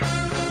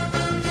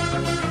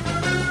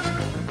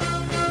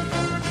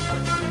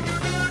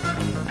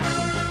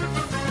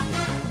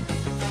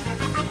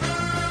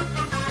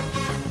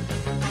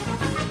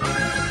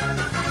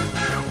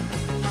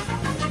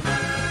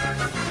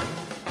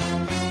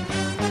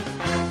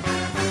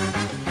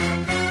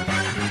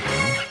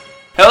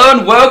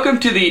and welcome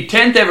to the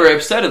 10th ever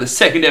episode of the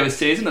second ever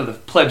season of the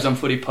Plebs on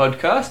Footy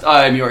podcast.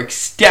 I am your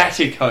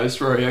ecstatic host,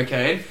 Rory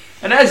O'Kane,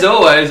 and as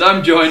always,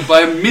 I'm joined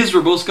by a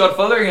miserable Scott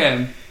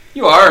Fotheringham.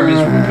 You are a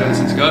miserable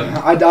person,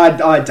 Scott. I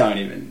don't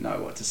even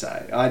know what to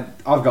say.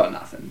 I've got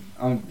nothing.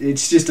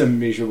 It's just a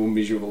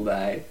miserable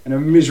day and a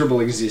miserable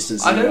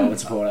existence as a Melbourne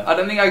supporter. I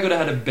don't think I could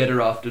have had a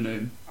better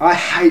afternoon. I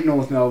hate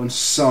North Melbourne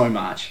so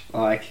much.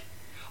 That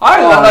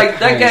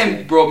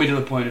game brought me to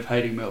the point of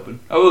hating Melbourne.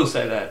 I will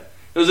say that.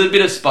 There was a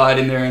bit of spite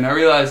in there, and I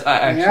realised I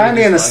actually... Yeah,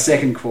 only in the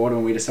second quarter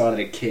when we decided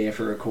to care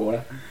for a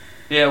quarter.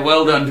 Yeah,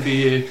 well done for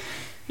you.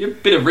 You're a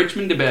bit of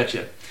Richmond about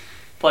you.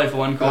 Play for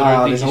one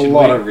quarter. There's a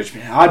lot of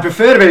Richmond. I'd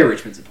prefer to be a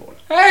Richmond supporter.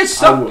 Hey,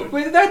 stop.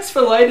 That's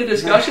for later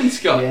discussion,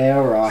 Scott. Yeah,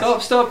 all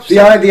right. Stop.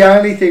 The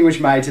only thing which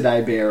made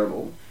today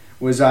bearable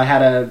was I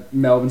had a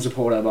Melbourne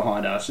supporter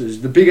behind us. It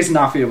was the biggest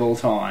nuffy of all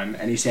time,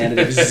 and he sounded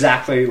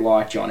exactly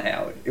like John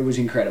Howard. It was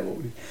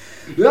incredible.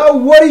 Oh,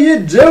 what are you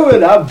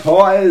doing,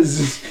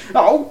 umpires?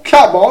 Oh,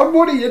 come on,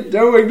 what are you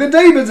doing? The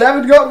Demons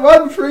haven't got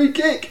one free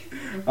kick.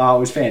 Oh, it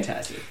was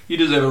fantastic. You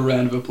deserve a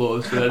round of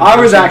applause for that.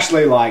 I was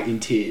actually in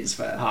tears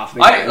for half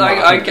the game.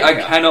 I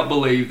cannot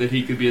believe that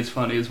he could be as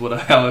funny as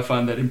how I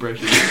find that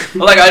impression.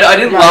 I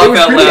didn't laugh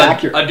out loud.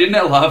 Accurate. I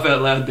didn't laugh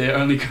out loud there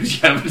only because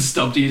you haven't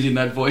stopped using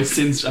that voice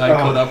since I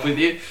caught up with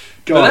you.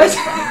 God,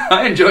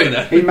 I enjoy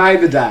that. He made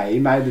the day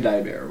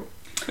bearable.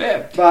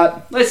 Yeah,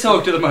 but let's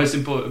talk to the most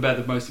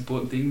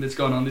important thing that's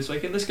gone on this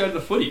weekend. Let's go to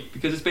the footy,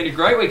 because it's been a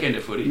great weekend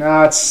of footy.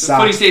 No, it sucks. The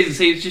footy season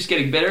seems just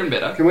getting better and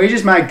better. Can we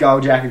just make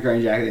gold jacket,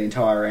 green jacket the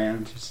entire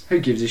round? Who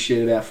gives a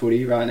shit about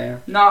footy right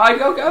now? No,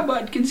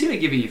 I'd consider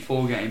giving you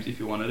 4 games if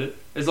you wanted it,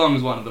 as long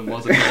as one of them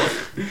wasn't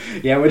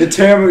North. Yeah, we're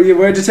determined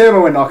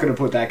we're not going to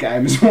put that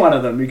game as one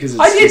of them, because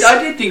I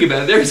did think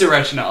about it. There is a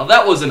rationale.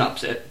 That was an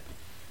upset.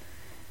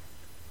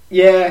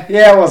 Yeah,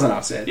 it was an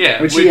upset.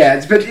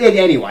 But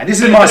anyway,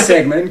 this is my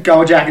segment,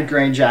 gold jacket,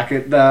 green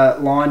jacket. The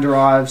line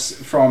derives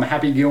from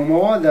Happy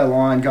Gilmore, the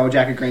line gold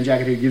jacket, green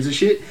jacket, who gives a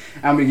shit,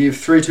 and we give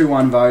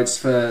 3-2-1 votes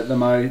for the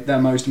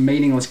most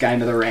meaningless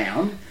game of the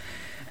round.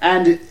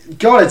 And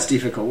God, it's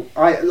difficult.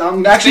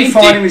 I'm actually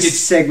finding this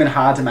segment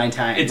hard to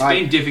maintain. It's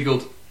been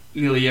difficult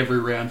nearly every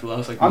round for the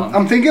last month.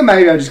 I'm thinking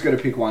maybe I just got to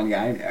pick one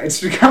game. It's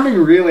becoming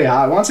really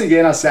hard. Once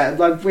again,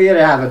 we had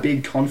to have a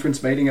big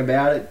conference meeting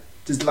about it.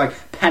 Just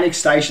panic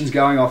stations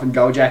going off in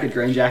gold jacket,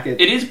 green jacket.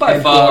 It is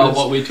by far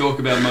what we talk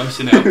about most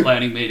in our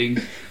planning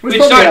meetings. Which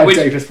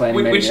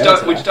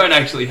don't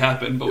actually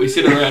happen, but we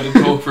sit around and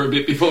talk for a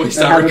bit before we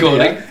start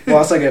recording.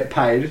 Whilst I get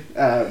paid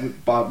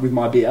with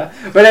my beer.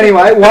 But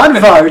anyway, one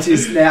vote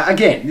is now,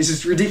 again, this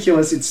is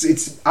ridiculous.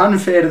 It's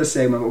unfair to the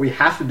segment, but we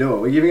have to do it.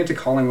 We're giving it to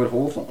Collingwood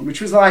Hawthorn,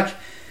 which was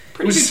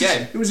pretty good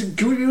game. It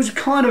was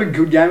kind of a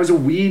good game. It was a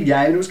weird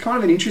game. It was kind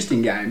of an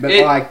interesting game. But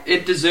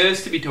it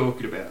deserves to be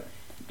talked about.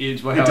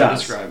 Is how I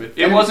describe it.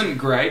 It wasn't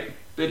great,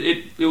 but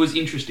it was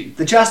interesting.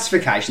 The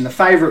justification, the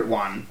favourite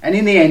won, and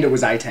in the end it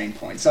was 18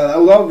 points. So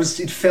although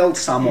it felt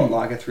somewhat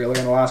like a thriller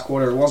in the last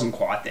quarter, it wasn't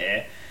quite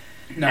there.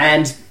 No.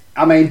 And,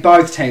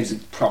 both teams are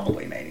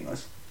probably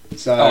meaningless.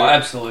 So,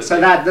 absolutely. So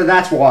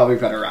that's why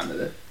we've got to run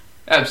with it.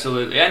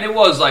 Absolutely. And it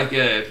was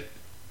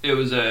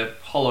a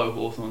hollow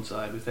Hawthorn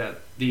side without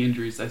the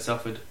injuries they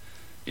suffered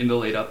in the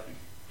lead-up.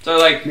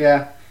 So,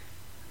 yeah.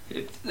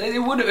 It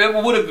would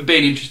have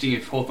been interesting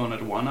if Hawthorn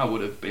had won. I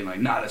would have been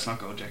nah, that's not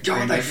gold jacket.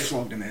 God, they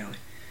flogged him early.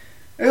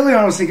 Early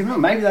on I was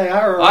thinking, maybe they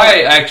are.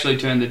 I actually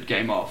turned the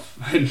game off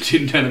and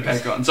didn't turn it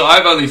back on. So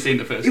I've only seen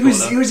the first quarter.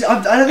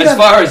 As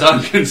far as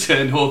I'm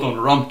concerned, Hawthorn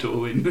romped to a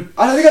win.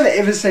 I don't think I've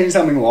ever seen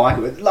something like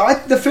it.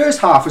 The first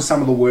half was some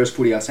of the worst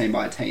footy I've seen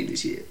by a team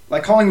this year.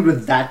 Collingwood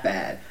was that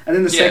bad. And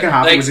then the second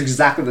half was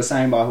exactly the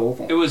same by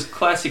Hawthorn. It was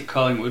classic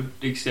Collingwood,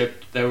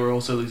 except they were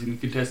also losing the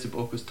contested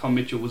ball because Tom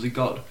Mitchell was a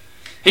god.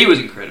 He was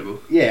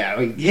incredible. Yeah,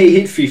 he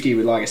hit 50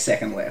 with a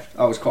second left.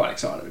 I was quite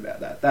excited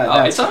about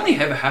that. It's only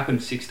ever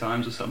happened 6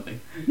 times or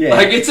something. Yeah.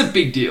 It's a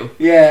big deal.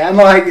 Yeah,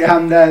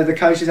 and the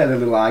coaches had a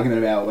little argument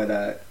about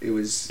whether it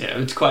was... Yeah,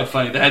 it's quite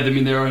funny. They had them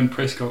in their own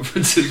press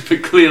conferences,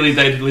 but clearly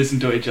they did listen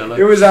to each other.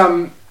 It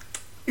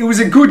was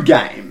a good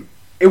game.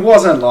 It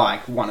wasn't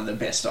one of the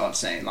best I've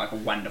seen, a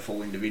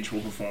wonderful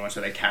individual performance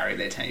where they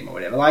carried their team or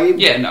whatever.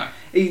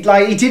 He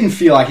didn't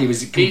feel like he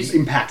was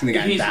impacting the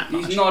game that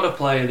much. He's not a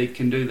player that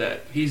can do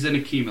that. He's an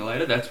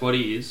accumulator, that's what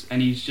he is,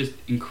 and he's just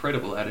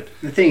incredible at it.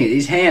 The thing is,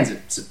 his hands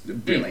are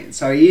brilliant,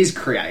 so he is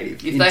creative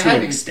to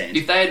an extent.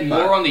 If they had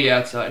more on the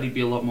outside, he'd be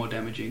a lot more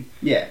damaging.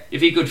 Yeah.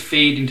 If he could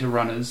feed into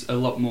runners a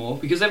lot more,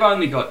 because they've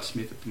only got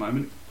Smith at the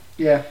moment.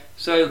 Yeah.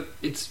 So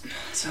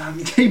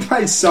he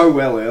played so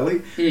well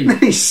early, and then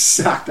he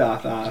sucked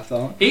after half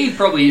time. He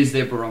probably is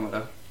their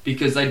barometer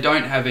because they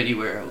don't have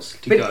anywhere else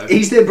to go.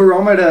 He's their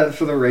barometer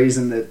for the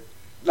reason that,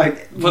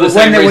 for the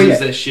same reasons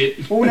they're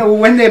shit. Well, no,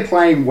 when they're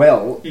playing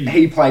well,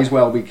 he plays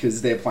well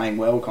because they're playing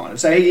well, kind of.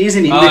 So he is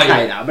an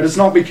indicator, but it's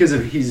not because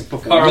of his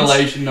performance.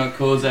 Correlation, not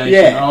causation.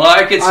 Yeah. I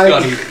like it,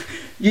 Scotty.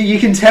 You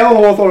can tell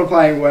Hawthorn are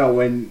playing well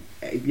when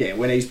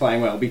he's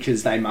playing well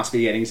because they must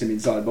be getting some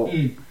inside ball.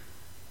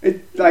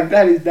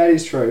 That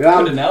is true.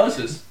 Good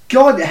analysis.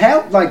 God,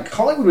 how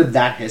Collingwood were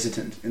that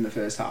hesitant in the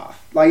first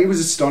half? Like, it was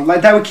astonishing.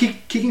 Like, they were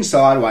kicking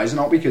sideways,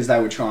 not because they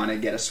were trying to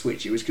get a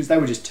switch. It was because they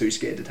were just too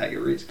scared to take a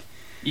risk.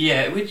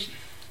 Yeah, which,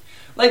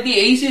 like, the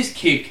easiest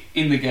kick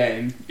in the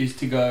game is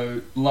to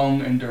go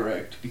long and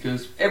direct,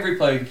 because every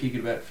player can kick it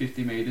about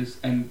 50 metres,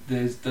 and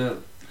there's the,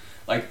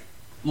 like,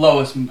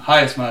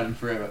 highest margin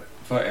for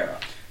error.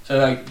 So,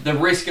 like, the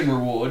risk and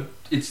reward,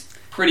 it's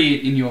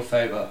pretty in your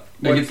favour.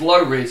 Like, it's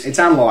low risk. It's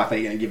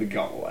unlikely you're going to give a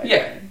goal away.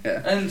 Yeah.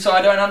 And so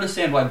I don't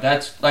understand why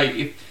that's... Like,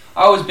 if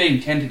I was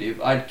being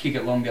tentative, I'd kick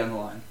it long down the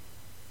line.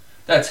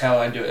 That's how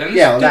I do it. And to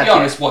be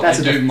honest, that's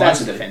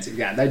a defensive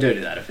game. They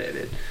do that a fair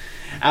bit.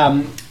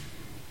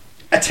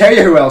 I tell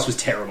you who else was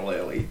terrible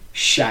early.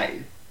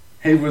 Shade.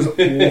 He was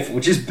awful.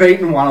 Just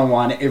beaten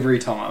one-on-one every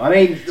time. I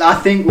mean, I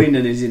think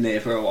Lyndon is in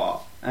there for a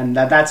while. And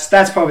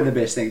that's probably the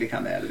best thing to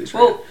come out of this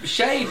round. Well,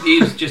 Shade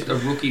is just a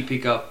rookie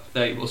pickup.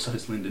 So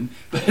is Lyndon.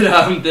 But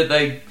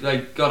that they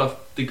got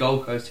off the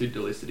Gold Coast who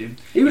delisted him.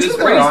 He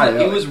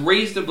was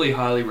reasonably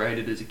highly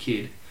rated as a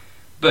kid.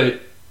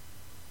 But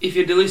if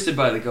you're delisted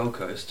by the Gold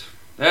Coast,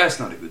 that's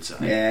not a good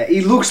sign. Yeah, he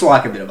looks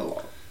like a bit of a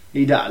lot.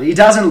 He does. He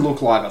doesn't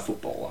look like a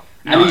footballer.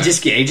 And he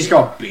just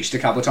got bished a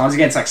couple of times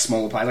against like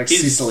smaller players. Like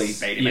Sicily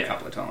beat him a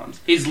couple of times.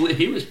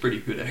 He was pretty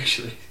good,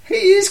 actually.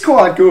 He is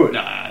quite good.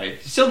 No,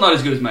 still not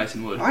as good as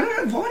Mason Wood. I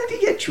don't know. Why did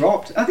he get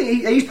dropped? I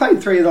think he's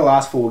played 3 of the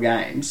last 4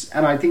 games,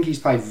 and I think he's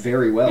played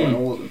very well in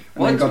all of them.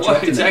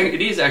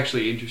 It is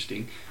actually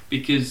interesting,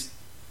 because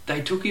they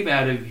took him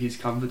out of his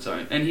comfort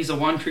zone, and he's a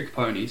one-trick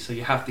pony, so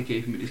you have to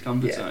keep him in his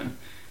comfort zone.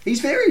 He's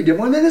very good.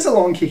 When there's a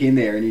long kick in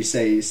there and you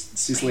see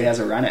Sicily has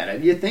a run at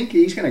it, you'd think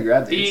he's going to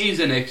grab this. He is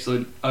an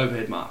excellent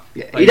overhead mark.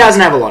 Yeah, he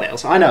doesn't have a lot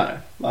else, I know.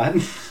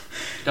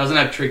 Doesn't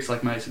have tricks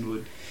like Mason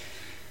Wood.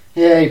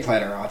 Yeah, he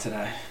played alright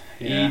today.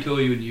 Yeah. He tore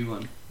you a new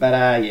one. But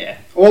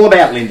all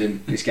about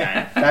Lyndon, this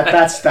game.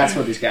 That's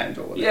what this game's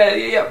all about.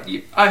 Yeah.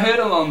 I heard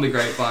along the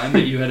grapevine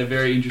that you had a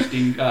very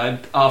interesting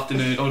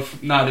afternoon or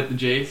night at the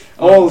G.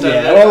 All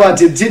I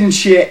didn't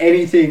share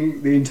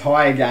anything the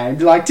entire game.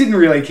 Like, didn't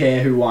really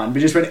care who won, but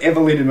just whenever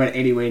Lyndon went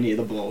anywhere near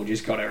the ball,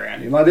 just got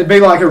around him. Like, there'd be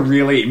like a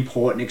really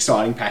important,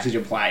 exciting passage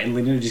of play, and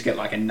Lyndon would just get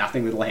like a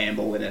nothing little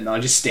handball in it, and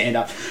I'd just stand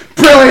up.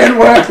 Brilliant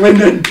work,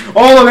 Lyndon!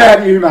 All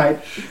about you, mate.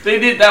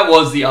 That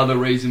was the other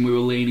reason we were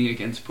leaning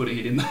against putting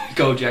it in the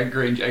gold jacket,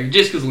 green jacket,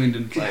 just because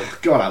Lyndon played.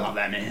 God, I love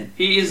that man.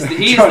 He is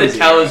the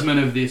talisman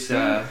of this,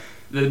 the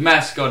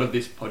mascot of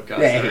this podcast.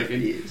 Yeah, I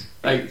reckon. He is.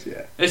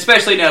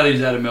 Especially now that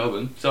he's out of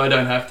Melbourne, so I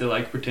don't have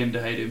to pretend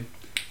to hate him.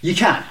 You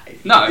can't hate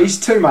him. No,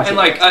 he's too much. And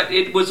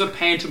it was a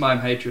pantomime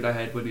hatred I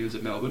had when he was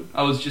at Melbourne.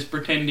 I was just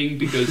pretending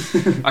because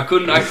I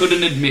couldn't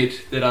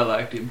admit that I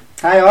liked him.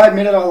 Hey, I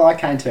admitted I like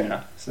Kane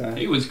Turner. So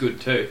he was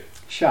good too.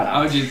 Shut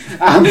up.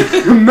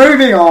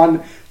 Moving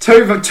on.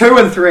 2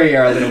 and 3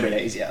 are a little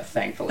bit easier,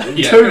 thankfully.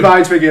 Yeah. 2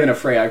 votes were given to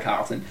Freo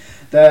Carlton.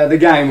 The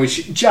game,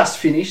 which just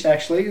finished,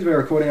 actually, because we're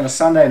recording on a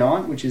Sunday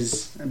night, which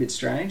is a bit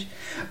strange.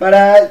 But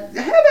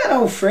how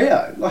about old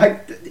Freo?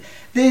 Like,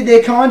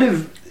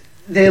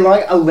 they're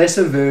like a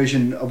lesser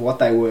version of what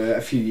they were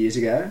a few years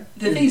ago.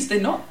 They're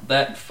not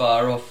that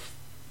far off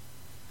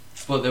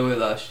what they were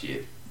last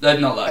year.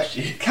 Not last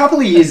year. A couple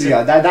of years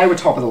ago, they were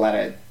top of the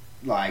ladder,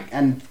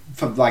 and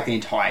for the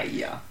entire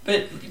year.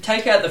 But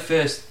take out the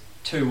first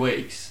 2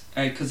 weeks,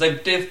 because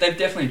they've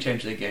definitely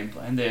changed their game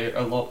plan. They're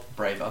a lot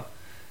braver.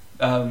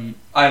 I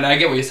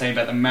get what you're saying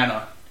about the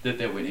manner that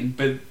they're winning,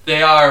 but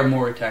they are a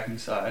more attacking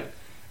side.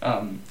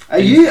 Are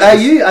you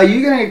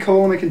going to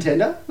call them a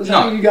contender? Was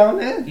that where you going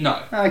there?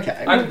 No.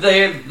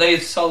 Okay. They're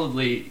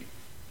solidly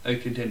a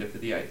contender for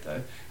the 8th,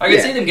 though. I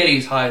can see them getting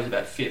as high as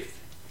about 5th.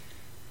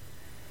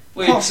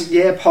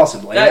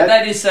 Possibly.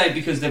 That is saying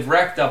because they've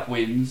racked up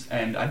wins,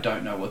 and I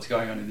don't know what's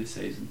going on in this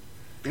season.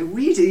 They're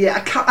weird.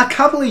 Yeah, a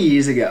couple of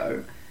years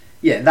ago,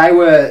 they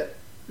were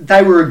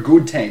a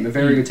good team, a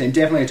very good team,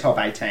 definitely a top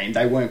 8 team.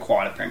 They weren't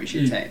quite a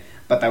premiership team,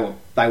 but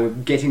they were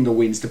getting the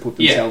wins to put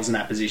themselves in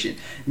that position.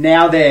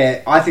 Now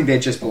I think they're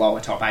just below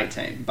a top 8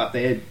 team, but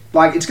they're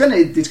it's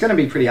going to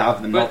be pretty hard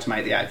for them not to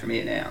make the 8 from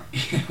here now.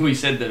 We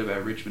said that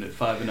about Richmond at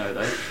 5-0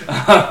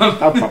 though.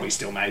 They'll probably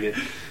still make it.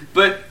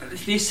 But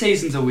this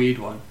season's a weird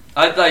one.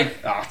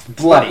 It's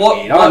bloody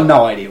weird. I have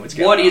no idea what's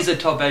going on. What is a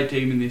top 8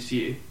 team in this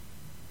year?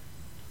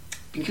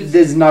 Because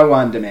there's no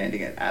one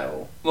demanding it at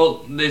all.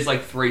 Well, there's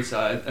 3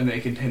 sides and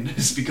they're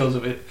contenders because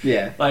of it.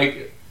 Yeah. But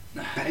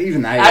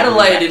even they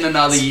Adelaide in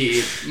another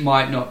year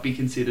might not be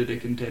considered a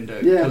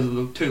contender because of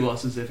the 2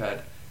 losses they've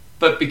had.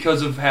 But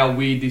because of how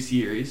weird this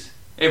year is,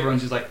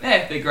 everyone's just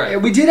they're great. Yeah,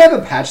 we did have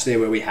a patch there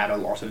where we had a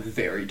lot of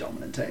very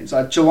dominant teams.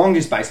 Geelong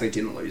just basically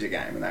didn't lose a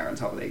game when they were on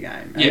top of their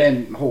game. And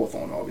then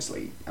Hawthorn,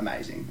 obviously,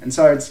 amazing. And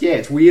so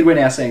it's weird we're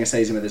now seeing a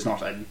season where there's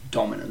not a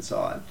dominant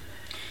side.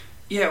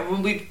 Yeah,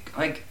 well,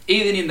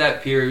 even in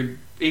that period,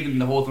 even in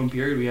the Hawthorn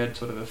period, we had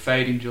sort of a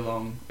fade in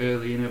Geelong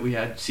early in it. We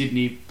had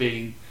Sydney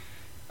being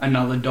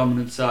another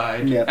dominant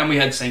side. Yep. And we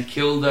had St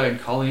Kilda and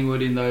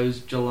Collingwood in those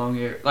Geelong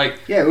area.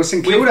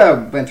 St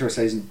Kilda went through a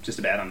season just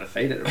about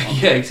undefeated.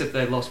 Yeah, except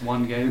they lost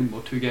 1 game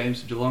or 2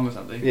 games to Geelong or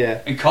something.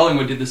 Yeah. And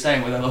Collingwood did the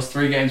same, where they lost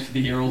 3 games for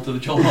the year all to the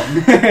Geelong.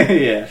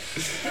 Yeah.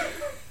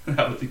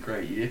 That was a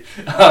great year.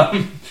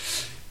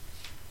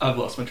 I've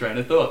lost my train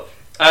of thought.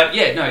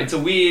 It's a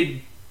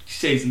weird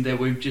season that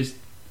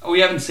we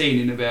haven't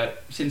seen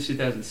since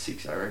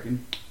 2006, I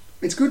reckon.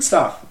 It's good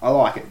stuff. I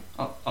like it.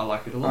 I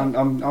like it a lot.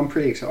 I'm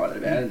pretty excited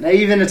about it.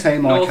 Even a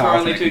team like North are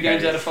Carlton only 2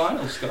 games out of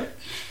finals, Scott.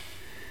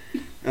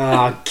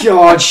 Oh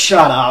God!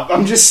 Shut up!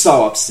 I'm just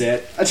so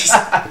upset. I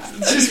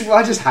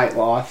just hate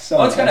life. So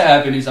what's going to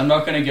happen is I'm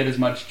not going to get as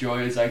much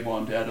joy as I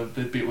want out of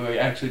the bit where we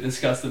actually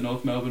discuss the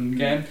North Melbourne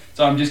game.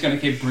 So I'm just going to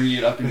keep bringing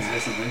it up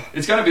incessantly.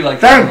 It's going to be like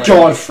thank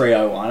God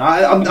Freo won.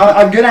 I'm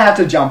going to have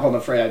to jump on the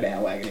Freo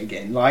bandwagon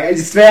again.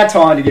 It's about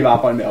time to give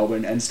up on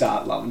Melbourne and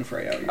start loving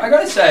Freo again. I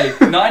got to say,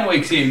 9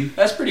 weeks in,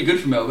 that's pretty good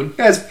for Melbourne.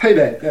 Yeah, it's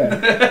PB.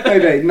 Yeah.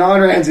 PB.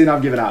 9 rounds in,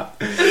 I've given up.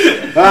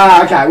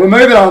 Okay, we're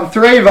moving on.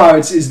 3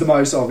 votes is the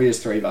most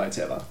obvious 3 votes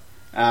ever.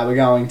 We're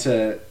going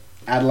to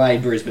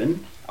Adelaide,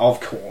 Brisbane,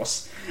 of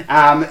course.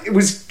 It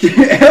was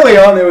early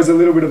on. There was a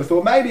little bit of a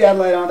thought maybe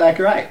Adelaide aren't that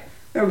great.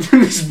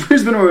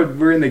 Brisbane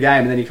were in the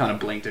game, and then he kind of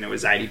blinked, and it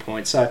was 80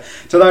 points. So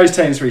to those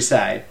teams, we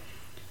say,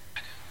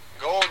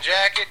 gold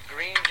jacket,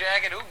 green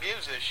jacket. Who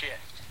gives a shit?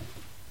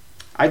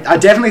 I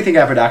definitely think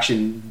our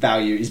production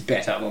value is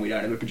better when we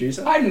don't have a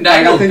producer. I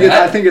nailed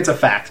that. I think it's a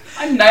fact.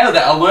 I nailed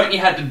that. I learnt you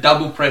had to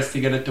double press to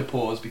get it to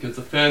pause because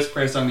the first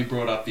press only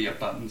brought up the up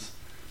buttons.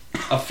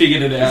 I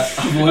figured it out.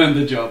 I've learned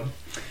the job.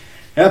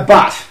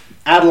 But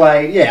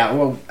Adelaide,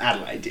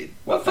 Adelaide did.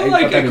 I felt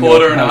like a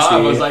quarter and a half.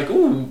 I was like,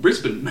 ooh,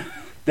 Brisbane.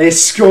 Their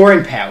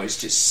scoring power is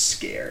just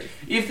scary.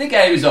 If the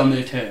game is on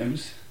their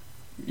terms,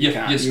 you're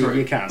screwed.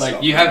 You can't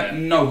stop you have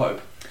no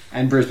hope.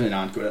 And Brisbane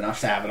aren't good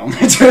enough to have it on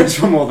their terms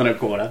for more than a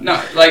quarter.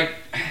 No,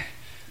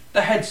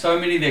 they had so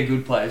many of their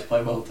good players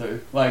play well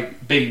too.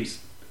 Beams,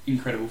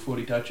 incredible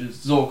 40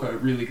 touches.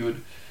 Zorko, really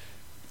good.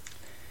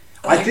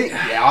 I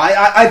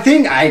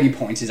think 80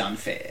 points is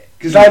unfair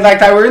because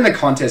they were in the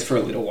contest for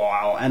a little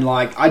while, and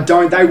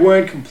they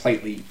weren't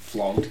completely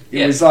flogged.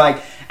 It was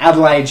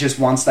Adelaide just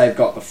once they've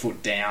got the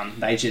foot down,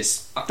 they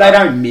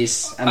don't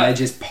miss and they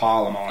just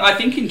pile them on. I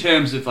think in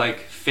terms of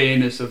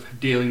fairness of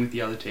dealing with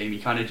the other team, you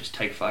kind of just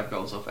take 5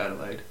 goals off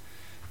Adelaide.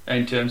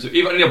 In terms of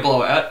even in a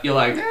blowout, you're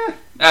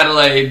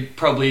Adelaide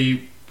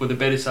probably were the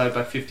better side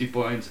by 50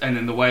 points, and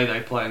then the way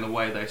they play and the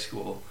way they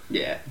score.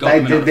 Yeah,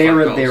 they're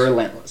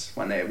relentless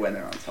when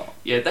they're on top.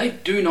 Yeah, they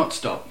do not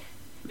stop.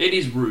 It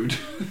is rude.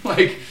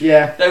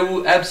 Yeah, they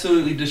will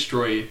absolutely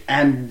destroy you.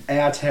 And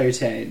our 2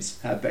 teams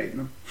have beaten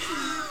them.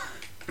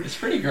 It's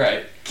pretty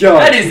great. God.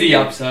 That is the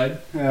upside.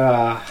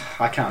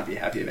 I can't be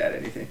happy about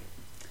anything.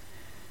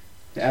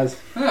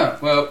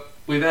 Well,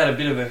 we've had a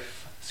bit of a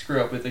screw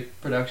up with the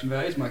production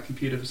values. My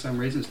computer, for some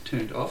reason, is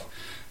turned off.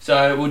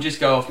 So we'll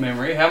just go off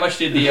memory. How much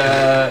did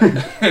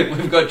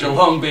we've got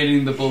Geelong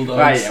beating the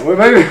Bulldogs. We're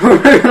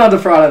moving on to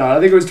Friday night.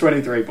 I think it was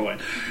 23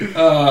 points.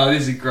 Oh,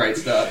 this is a great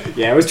start.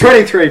 Yeah, it was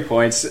 23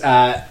 points.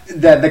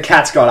 The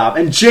Cats got up,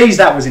 and geez,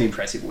 that was an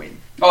impressive win.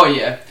 Oh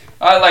yeah,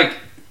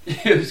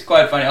 it was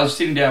quite funny. I was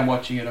sitting down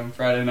watching it on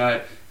Friday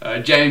night.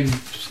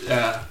 James,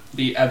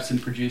 the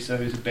absent producer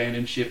who's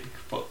abandoned ship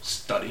for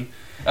study,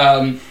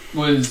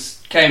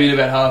 came in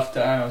about half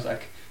time. I was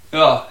like,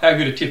 oh, how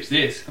good a tip's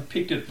this? I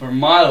picked it for a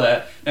mile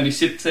out, and he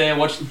sits there,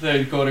 watches the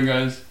third quarter and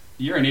goes,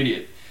 you're an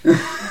idiot.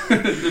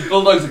 The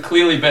Bulldogs are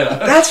clearly better.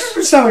 That's what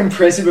was so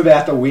impressive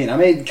about the win. I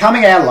mean,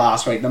 coming out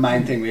last week, the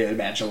main thing we heard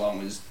about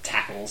Geelong was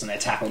tackles and their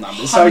tackle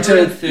numbers. So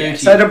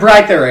to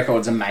break their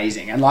record's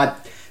amazing. And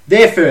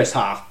their first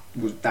half,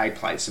 they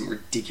played some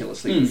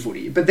ridiculously good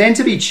footy. But then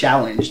to be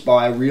challenged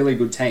by a really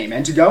good team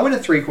and to go into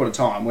 3/4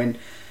 time when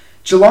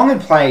Geelong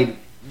had played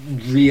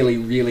really,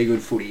 really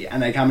good footy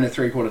and they come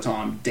into 3/4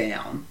 time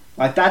down,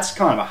 that's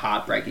kind of a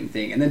heartbreaking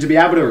thing. And then to be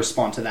able to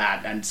respond to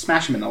that and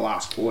smash them in the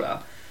last quarter,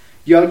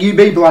 you'd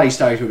be bloody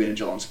stoked to have been a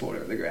Geelong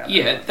supporter at the ground.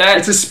 Yeah,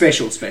 it's a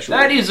special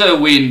That win. is a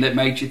win that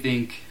makes you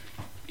think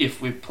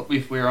if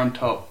we're on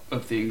top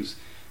of things,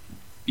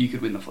 you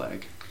could win the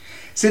flag.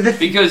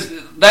 Because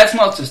that's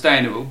not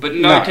sustainable, but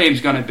no team's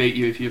going to beat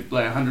you if you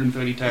play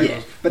 130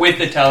 tackles with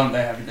the talent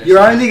they have in their You're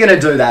only going to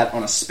do that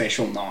on a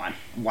special 9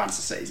 once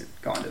a season,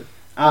 kind of.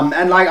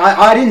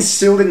 I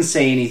still didn't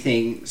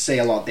see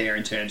a lot there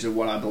in terms of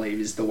what I believe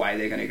is the way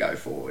they're going to go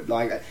forward.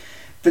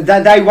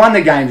 They won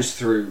the game just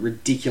through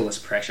ridiculous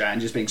pressure and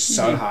just being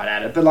so hard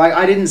at it. But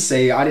I didn't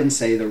see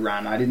the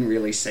run. I didn't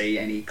really see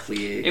any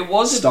clear. It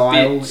was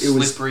style. A bit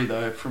slippery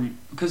though,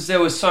 because there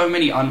were so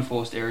many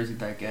unforced errors in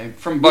that game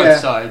from both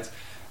sides.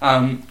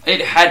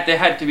 There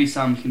had to be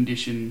some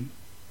condition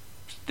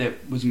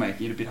that was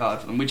making it a bit hard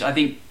for them, which I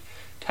think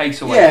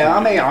takes away.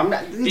 Yeah,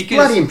 it's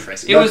bloody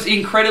impressive. It was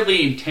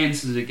incredibly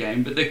intense as a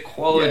game, but the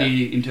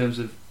quality in terms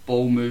of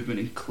ball movement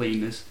and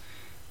cleanness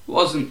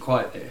wasn't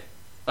quite there.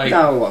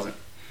 No, it wasn't.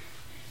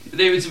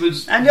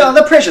 And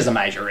the pressure's a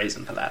major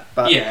reason for that.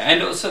 But yeah,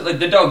 and also like,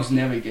 the Dogs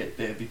never get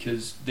there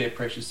because their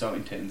pressure's so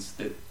intense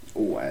that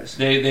always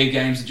their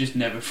games are just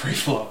never free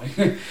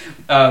flowing.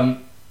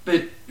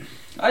 But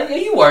are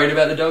you worried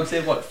about the Dogs?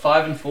 They're what,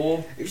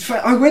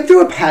 5-4? I went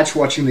through a patch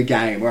watching the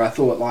game where I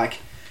thought like,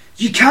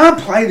 you can't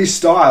play this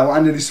style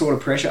under this sort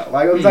of pressure.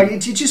 Like, I was like, it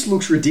just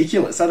looks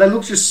ridiculous. Like, they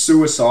look just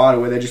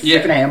suicidal, where they're just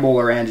flipping a handball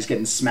around, just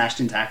getting smashed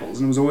in tackles,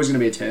 and it was always going to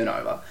be a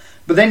turnover.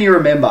 But then you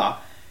remember,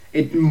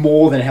 it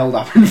more than held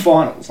up in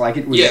finals. Like,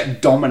 it was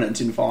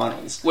dominant in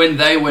finals. When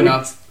they went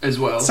up as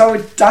well. So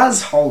it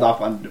does hold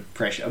up under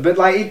pressure. But,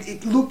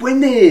 like, look,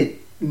 when they're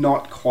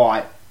not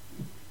quite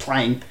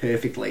playing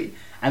perfectly,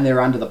 and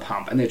they're under the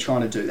pump, and they're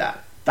trying to do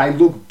that, they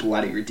look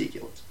bloody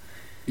ridiculous.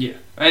 Yeah,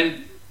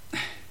 and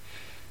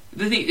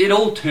the thing, it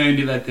all turned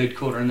in that third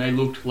quarter, and they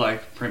looked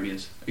like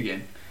premiers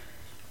again.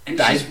 And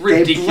it's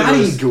ridiculous. They're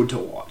bloody good to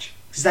watch.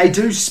 Because they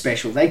do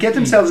special. They get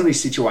themselves in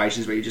these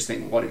situations where you just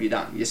think, what have you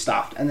done? You're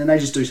stuffed. And then they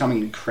just do something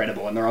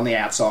incredible, and they're on the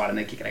outside, and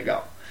they're kicking a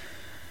goal.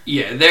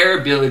 Yeah, their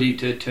ability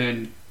to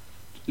turn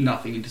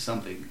nothing into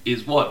something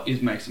is what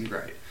makes them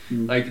great.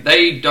 Like,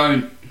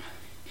 they're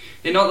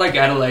not like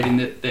Adelaide in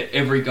that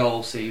every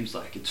goal seems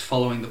like it's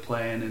following the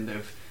plan, and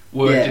they've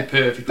worked it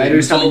perfectly. They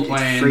do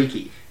something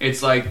freaky.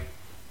 It's like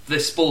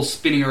this ball's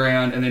spinning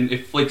around, and then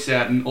it flicks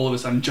out, and all of a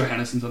sudden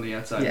Johannesson's on the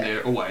outside, and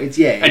they're away.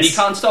 And you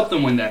can't stop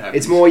them when that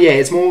happens.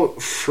 It's more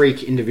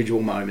freak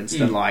individual moments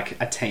than like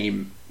a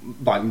team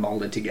like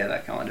moulded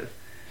together, kind of,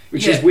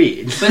 which is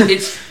weird. But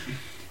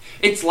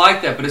it's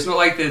like that, but it's not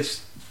like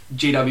this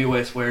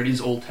GWS where it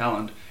is all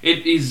talent.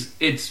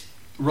 It's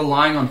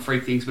relying on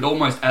freak things, but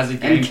almost as a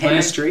game and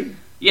chemistry.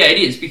 Yeah, it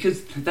is,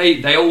 because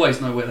they always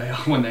know where they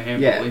are when they're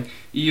handballing.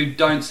 You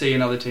don't see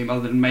another team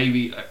other than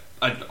maybe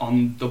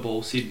on the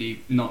ball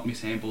Sydney not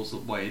miss handballs the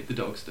way the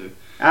Dogs do.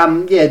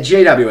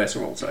 GWS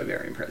are also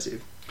very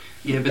impressive.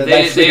 Yeah, but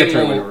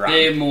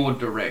they're more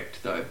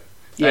direct though.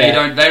 They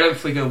don't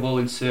flicker the ball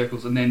in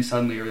circles and then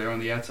suddenly they're on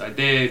the outside.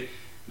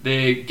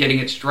 They're getting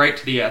it straight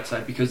to the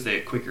outside because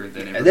they're quicker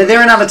than everyone.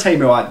 They're another team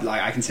who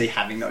I can see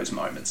having those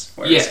moments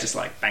where it's just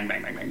like bang,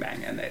 bang, bang, bang,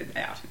 bang, and they're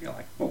out. And you're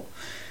like, oh.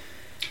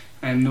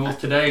 And North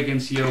today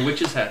against your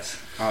witches' hats.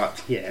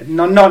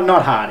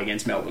 Not hard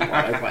against Melbourne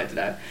while they played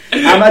today.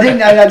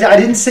 I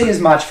didn't see as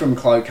much from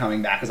Cloak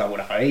coming back as I would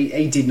have.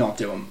 He did not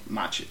do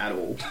much at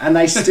all, and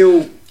they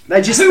still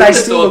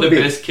thought the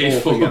best key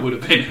forward would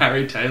have been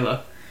Harry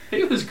Taylor.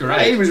 He was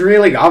great. He was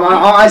really good.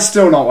 I'm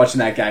still not watching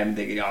that game and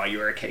thinking, oh,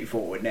 you're a key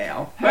forward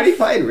now. But he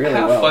played really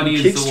well. How funny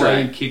is the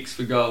way he kicks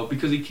for goal?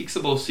 Because he kicks the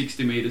ball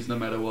 60 metres no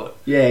matter what.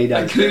 Yeah, he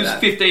does. Like, who's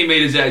 15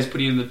 metres out, he's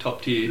putting in the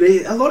top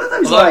tier. A lot of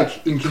those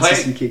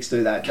inconsistent kicks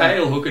do that.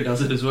 Kale Hooker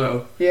does it as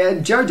well. Yeah,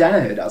 Joe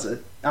Danaher does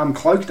it.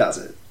 Cloak does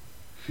it.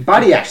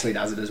 Buddy actually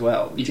does it as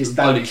well. Just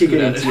kick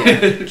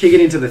it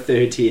into the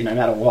third tier no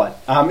matter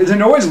what.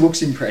 It always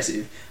looks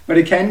impressive, but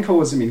it can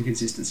cause some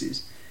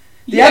inconsistencies.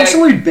 The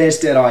absolute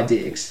best Deadeye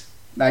dicks,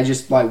 they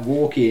just like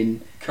walk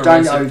in,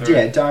 don't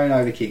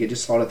overkick it,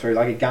 just slot it through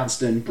like a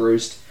Gunston,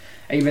 Bruce,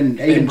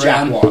 even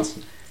Jack Watts.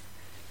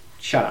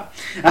 Shut up.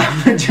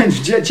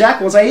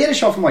 Jack Watts, he had a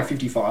shot from like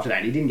 55 today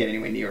and he didn't get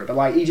anywhere near it, but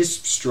like he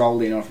just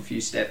strolled in off a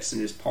few steps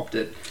and just popped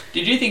it.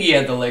 Did you think he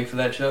had the leg for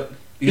that shot?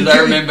 Because I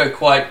remember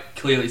quite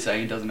clearly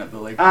saying he doesn't have the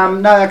leg.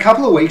 No, a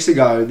couple of weeks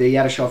ago, he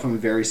had a shot from a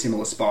very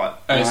similar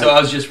spot. Oh, so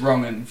I was just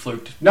wrong and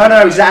fluked. No,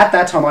 it was at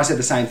that time I said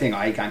the same thing.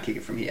 He can't kick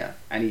it from here,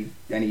 and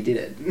he did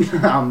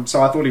it.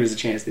 So I thought he was a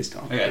chance this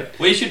time. Okay,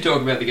 we should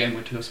talk about the game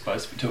we're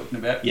supposed to be talking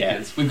about. Yeah,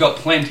 because we've got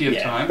plenty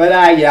of time. But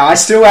I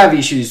still have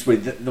issues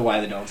with the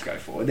way the Dogs go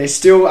forward. They're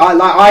still,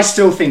 I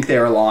still think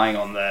they're relying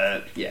on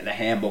the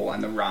handball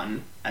and the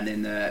run, and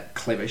then the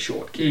clever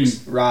short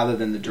kicks rather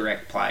than the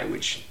direct play,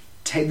 which.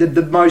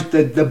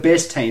 The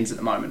best teams at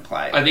the moment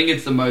play. I think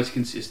it's the most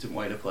consistent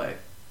way to play.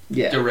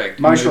 Yeah, direct,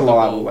 most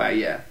reliable way.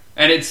 Yeah,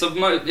 and it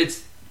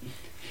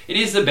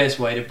is the best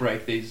way to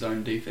break these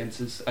zone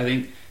defenses. I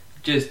think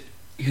just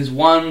because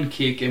one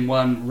kick and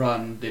one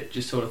run that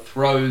just sort of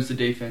throws the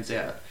defense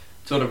out,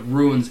 sort of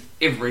ruins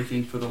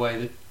everything for the way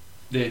that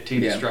their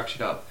team is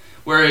structured up.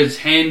 Whereas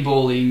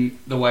handballing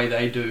the way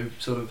they do,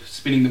 sort of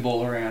spinning the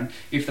ball around,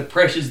 if the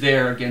pressure's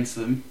there against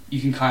them, you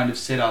can kind of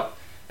set up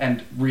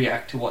and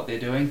react to what they're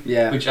doing,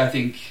 which I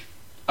think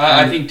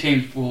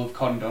teams will have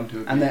cottoned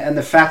onto it. And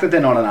the fact that they're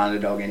not an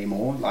underdog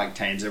anymore, like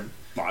teams are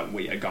like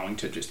we are going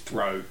to just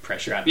throw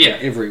pressure at them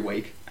every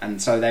week,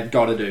 and so they've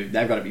got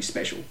to be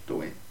special to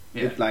win.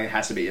 Yeah. It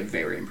has to be a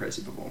very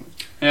impressive performance.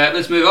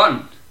 Let's move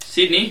on.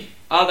 Sydney,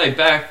 are they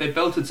back? They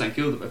belted St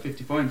Kilda by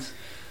 50 points.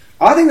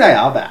 I think they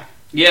are back.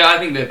 Yeah, I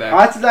think they're back.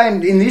 I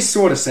think in this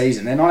sort of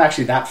season, they're not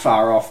actually that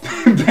far off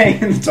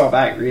being in the top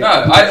 8. Really, no,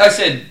 I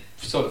said.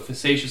 Sort of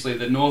facetiously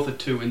that North are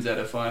 2 wins out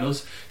of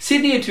finals,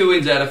 Sydney are 2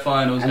 wins out of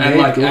finals, and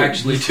like good.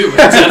 Actually 2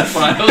 wins out of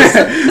finals.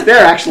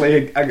 They're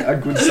actually a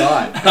good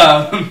side.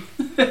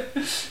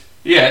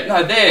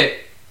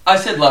 I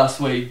said last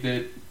week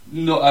that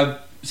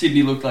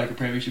Sydney looked like a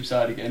premiership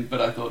side again,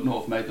 but I thought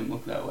North made them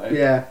look that way.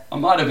 Yeah, I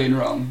might have been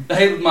wrong.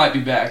 They might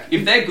be back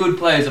if their good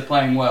players are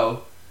playing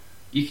well.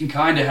 you can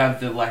kind of have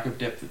the lack of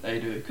depth that they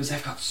do because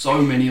they've got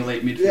so many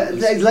elite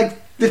midfielders.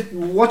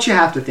 What you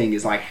have to think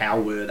is how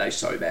were they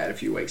so bad a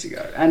few weeks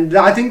ago? And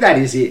I think that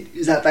is it.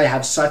 Is that they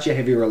have such a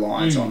heavy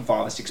reliance on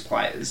 5 or 6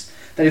 players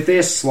that if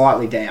they're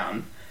slightly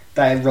down,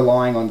 they're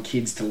relying on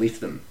kids to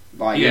lift them.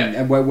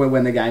 And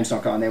when the game's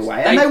not going their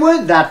way, and they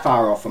weren't that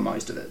far off for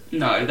most of it.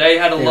 No, they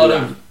had a lot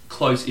of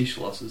close-ish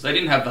losses. They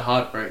didn't have the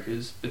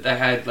heartbreakers, but they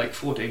had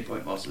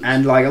 14-point losses.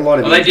 And a lot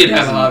of they did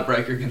have a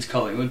heartbreaker against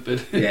Collingwood,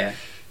 but yeah,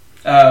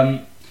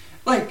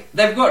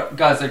 they've got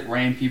guys like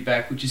Rampy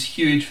back, which is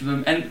huge for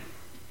them, and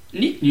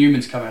Nick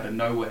Newman's come out of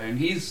nowhere, and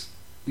he's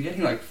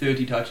getting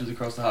 30 touches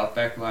across the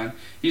half-back line.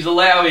 He's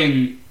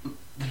allowing...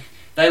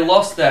 They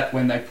lost that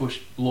when they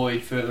pushed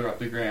Lloyd further up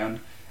the ground,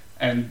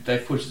 and they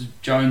pushed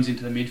Jones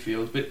into the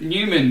midfield. But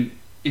Newman,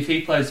 if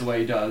he plays the way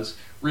he does,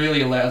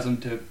 really allows them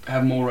to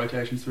have more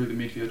rotations through the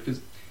midfield,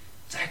 because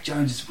Zach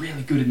Jones is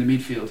really good in the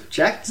midfield.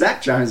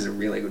 Zach Jones is a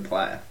really good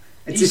player.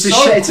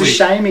 It's a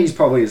shame he's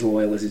probably as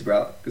loyal as his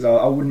brother, because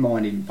I wouldn't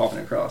mind him popping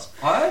across.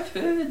 I've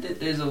heard that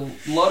there's a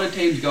lot of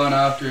teams going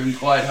after him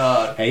quite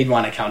hard. He'd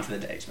want to come to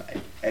the Deeps, mate.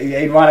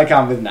 He'd want to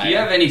come with Nate. Do you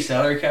have any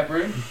salary cap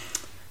room?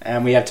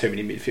 And we have too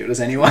many midfielders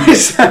anyway,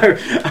 so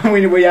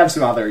we have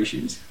some other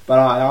issues. But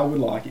I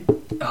would like him.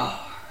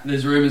 Oh,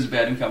 there's rumours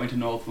about him coming to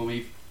North when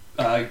we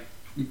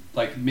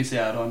miss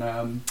out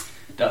on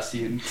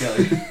Dusty and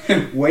Kelly.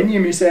 When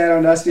you miss out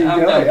on Dusty and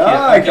Kelly? Okay.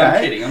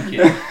 I'm kidding.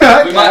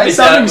 Okay,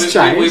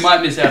 we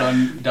might miss out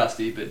on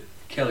Dusty, but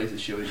Kelly's a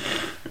shoo-in.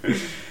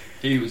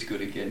 He was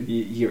good again.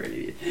 You're an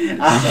idiot.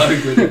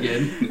 So good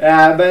again.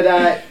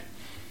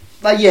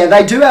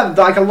 They do have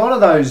a lot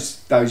of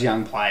those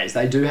young players.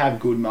 They do have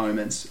good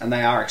moments and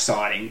they are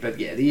exciting. But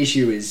the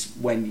issue is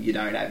when you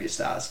don't have your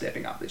stars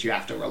stepping up, that you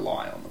have to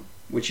rely on them,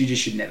 which you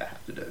just should never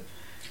have to do.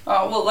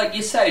 Oh well,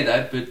 you say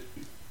that, but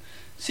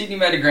Sydney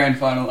made a grand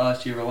final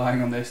last year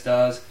relying on their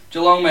stars.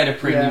 Geelong made a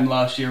prelim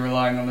last year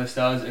relying on their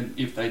stars, and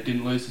if they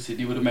didn't lose to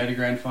Sydney, would have made a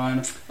grand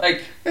final.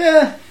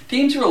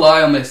 Teams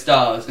rely on their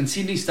stars, and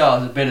Sydney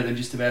stars are better than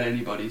just about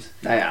anybody's.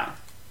 They are.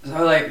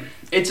 So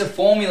it's a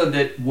formula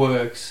that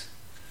works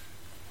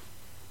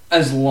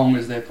as long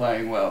as they're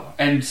playing well.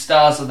 And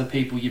stars are the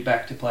people you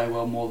back to play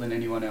well more than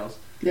anyone else.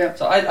 Yeah.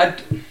 So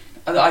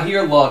I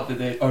hear a lot that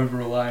they're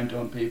over-reliant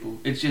on people.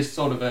 It's just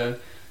sort of a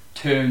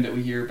term that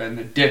we hear about, and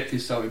the depth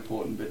is so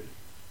important. But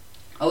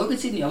I look at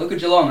Sydney, I look at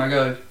Geelong, I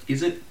go,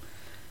 is it?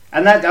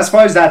 And I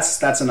suppose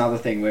that's another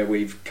thing where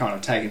we've kind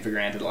of taken for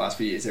granted the last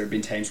few years. There have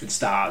been teams with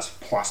stars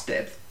plus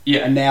depth.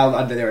 Yeah. And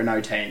now there are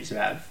no teams who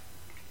have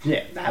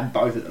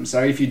both of them.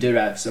 So if you do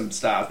have some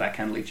stars, that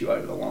can lift you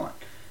over the line.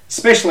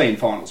 Especially in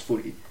finals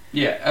footy.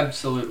 Yeah,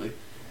 absolutely.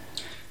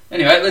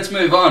 Anyway, let's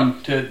move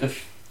on to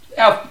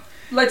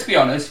let's be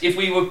honest, if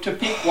we were to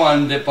pick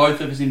one that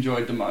both of us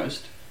enjoyed the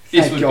most,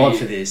 this would be... Thank God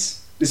for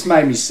this. This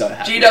made me so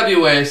happy.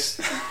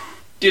 GWS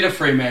did a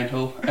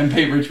Fremantle and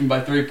beat Richmond by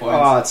 3 points.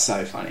 Oh, it's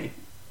so funny.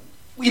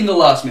 In the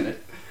last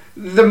minute.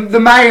 The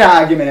main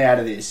argument out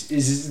of this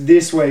is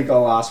this week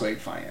or last week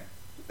funnier.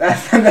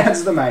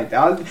 That's the main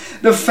thing.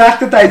 The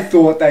fact that they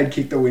thought they'd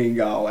kick the winning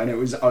goal and it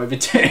was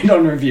overturned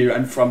on review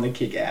and from the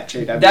kick out.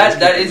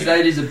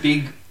 That is a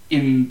big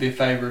in the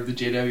favour of the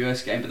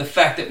GWS game. But the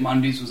fact that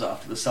Mundy's was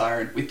after the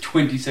siren with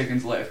 20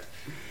 seconds left.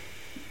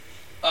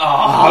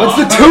 It's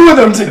the two of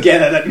them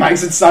together that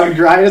makes it so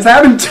great. It's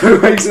happened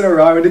 2 weeks in a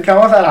row, and to come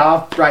off that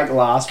half break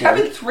last week.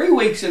 Happened 3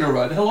 weeks in a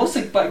row. They lost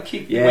the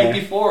kick the week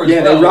before as well.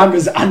 Yeah, their run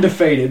was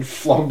undefeated,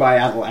 flogged by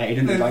Adelaide,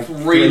 and then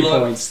 3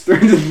 points 3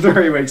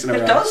 weeks in a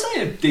row. It does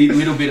say a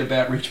little bit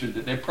about Richmond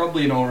that they're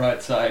probably an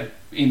alright side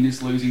in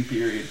this losing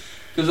period.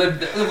 Because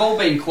they've all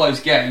been close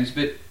games,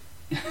 but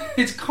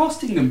it's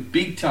costing them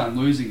big time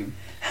losing them.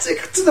 Has it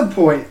got to the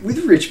point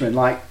with Richmond,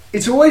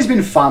 it's always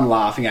been fun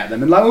laughing at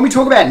them, and when we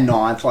talk about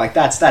ninth,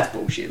 that's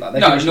bullshit. They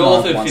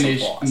North have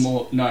finished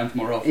ninth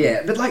more often.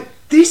 Yeah, but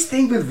this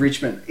thing with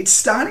Richmond, it's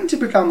starting to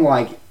become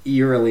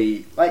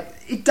eerily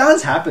it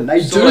does happen.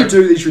 They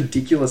do these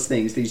ridiculous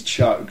things, these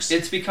chokes.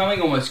 It's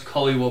becoming almost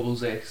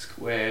Collywobbles-esque,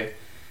 where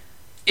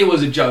it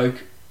was a joke,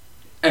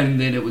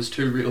 and then it was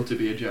too real to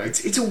be a joke.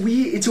 It's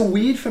a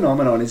weird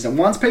phenomenon, isn't it?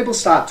 Once people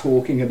start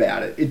talking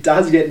about it, it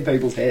does get in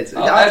people's heads.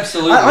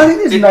 Absolutely. I think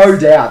there's no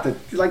doubt that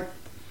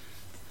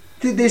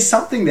there's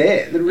something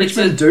there that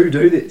Richmond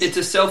do this. It's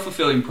a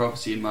self-fulfilling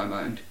prophecy in my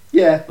mind.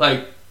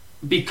 Yeah.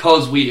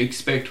 Because we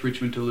expect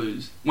Richmond to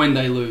lose. When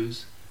they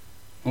lose,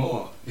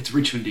 it's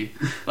Richmondy.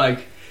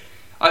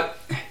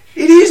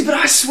 It is, but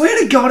I swear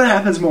to God it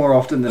happens more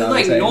often than other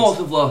teams. North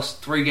have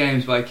lost 3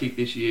 games by a kick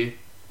this year.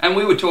 And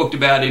we were talked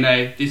about in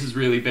this is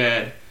really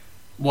bad.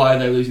 Why are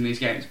they losing these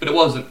games? But it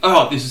wasn't,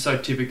 this is so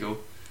typical.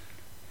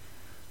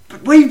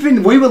 But we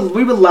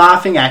were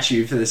laughing at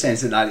you for the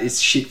sense that it's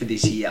shit for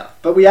this year,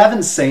 but we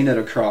haven't seen it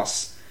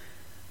across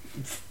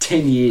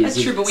 10 years.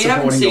 That's true, but we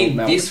haven't seen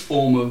this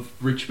form of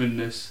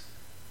Richmondness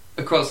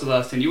across the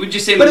last 10 years. Would you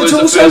see them But lose it's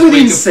the also first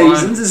within week of seasons.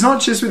 finals? It's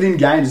not just within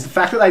games. The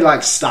fact that they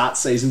like start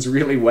seasons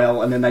really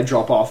well and then they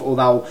drop off, or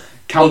they'll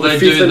come Or to they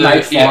fifth do and the-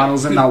 make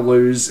finals yeah. and they'll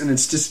lose, and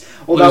it's just.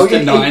 Lose Although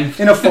to ninth.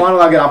 in a final,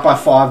 they get up by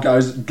 5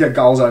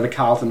 goals over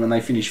Carlton when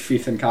they finish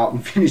 5th and Carlton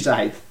finish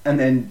 8th, and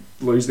then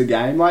lose the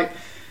game. Like,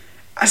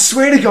 I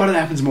swear to God, it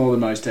happens more than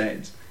most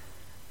teams.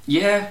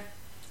 Yeah.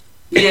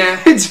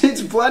 Yeah.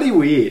 It's bloody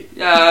weird.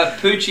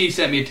 Poochie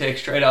sent me a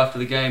text straight after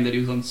the game that he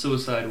was on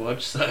suicide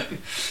watch, so...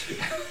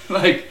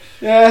 like...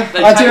 Yeah, They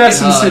I do take have it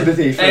some hard.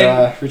 sympathy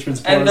for Richmond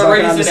supporters. And the I can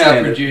reason our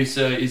understand it.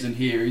 producer isn't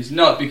here is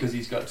not because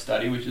he's got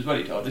study, which is what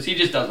he told us. He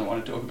just doesn't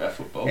want to talk about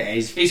football. Yeah,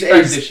 he's cracked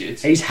the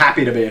shits. He's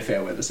happy to be a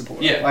fair weather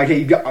supporter. Yeah. Like,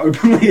 he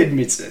openly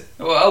admits it.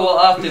 Well,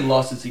 after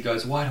losses, he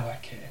goes, "Why do I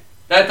care?"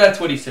 That's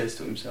what he says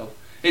to himself.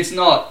 It's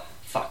not,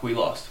 "Fuck, we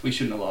lost. We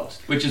shouldn't have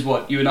lost," which is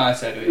what you and I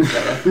say to each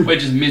other. We're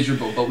just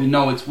miserable, but we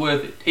know it's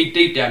worth it.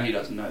 Deep down, he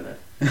doesn't know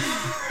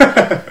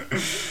that.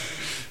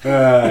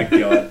 Oh,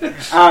 God.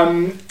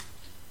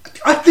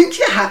 I think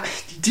you have...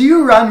 Do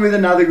you run with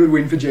another good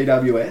win for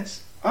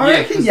GWS? I Yeah,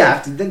 reckon 'cause you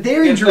have to. Their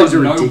they've injuries got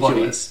are nobody.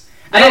 ridiculous.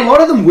 And a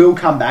lot of them will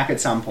come back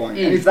at some point.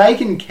 And Mm. if they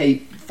can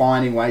keep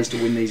finding ways to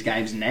win these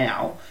games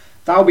now,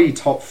 they'll be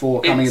top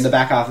 4 coming in the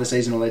back half of the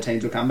season. All their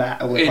teams will come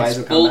back. All their players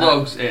It's will come back.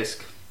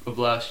 Bulldogs-esque of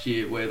last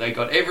year, where they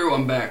got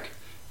everyone back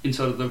in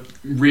sort of the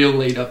real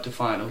lead up to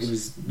finals. It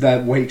was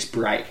the week's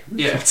break.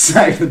 Yeah.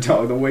 Save the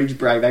dog. The week's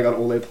break, they got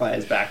all their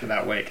players back for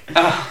that week.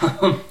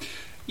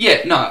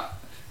 Yeah, no.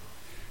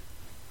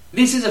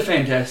 This is a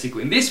fantastic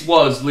win. This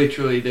was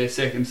literally their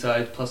second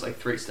side plus like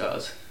 3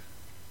 stars.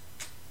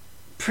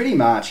 Pretty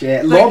much,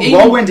 yeah. Like,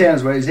 Lob went down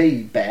as well. Is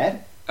he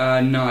bad?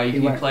 No, he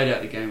went- played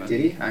out the game. I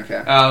Did think. he?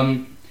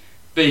 Okay.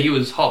 But he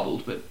was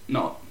hobbled, but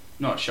not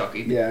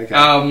shocking. Yeah,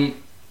 okay.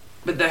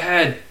 But they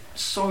had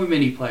so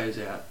many players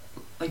out.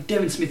 Like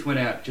Devon Smith went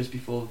out just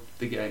before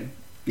the game.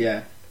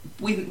 Yeah.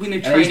 With a And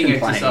he's training been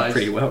playing exercise.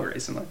 pretty well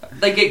recently.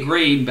 They get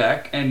Green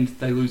back and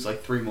they lose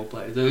like 3 more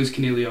players. They lose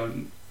Canelio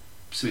and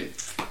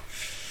Smith.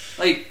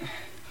 Like,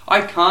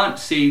 I can't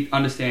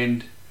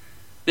understand.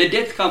 Their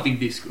depth can't be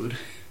this good.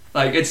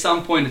 Like, at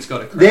some point it's got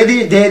to crack.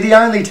 They're the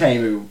only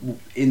team who,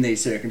 in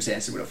these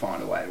circumstances, would have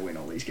found a way to win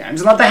all these games.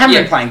 And like, they haven't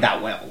been playing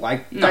that well.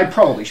 Like, No. they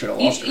probably should have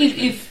lost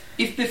it.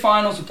 If the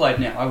finals were played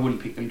now, I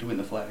wouldn't pick them to win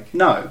the flag.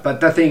 No,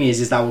 but the thing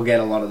is they will get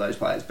a lot of those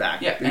players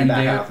back Yeah, in the and back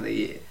they're- half of the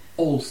year.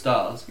 All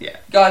stars. Yeah.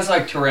 Guys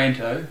like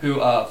Taranto, who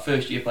are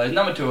first-year players,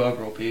 number 2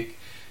 overall pick,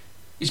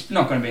 is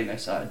not going to be in their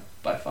side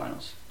by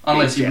finals.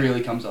 Unless he Yeah.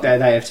 really comes on. They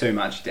have too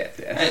much depth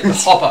there.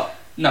 Hopper,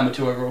 number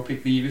 2 overall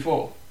pick the year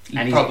before.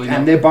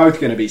 And they're both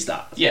going to be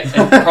stars. Yeah,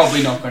 and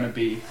probably not going to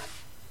be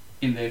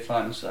in their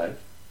final side.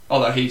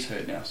 Although he's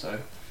hurt now, so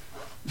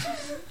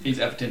he's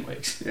out for 10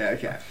 weeks. Yeah,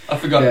 okay. I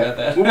forgot about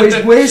that.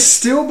 Well, we're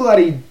still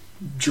bloody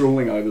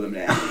drooling over them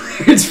now.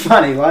 It's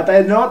funny, like,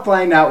 they're not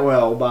playing that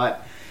well,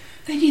 but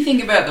Then you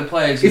think about the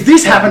players. if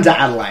this happened to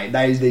Adelaide,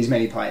 these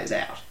many players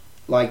out,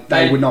 like,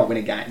 they would not win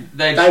a game.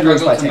 They'd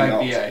lose by struggle to 10 make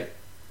goals. the 8.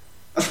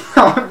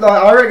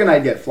 Like, I reckon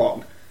they'd get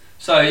flogged.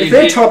 So If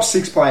their top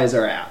 6 players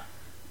are out,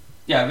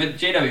 yeah, but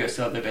GWS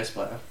still have their best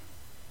player.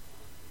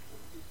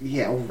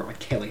 yeah, all right,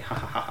 Kelly, ha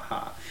ha ha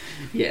ha.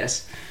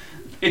 Yes.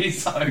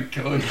 He's so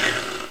good.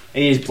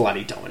 He is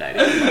bloody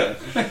dominating. at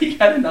the moment. He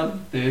had another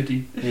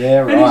 30.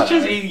 Yeah, And right. it's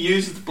just, he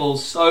uses the ball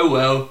so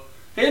well.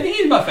 And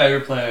he's my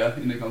favourite player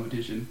in the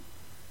competition.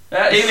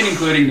 Even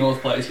including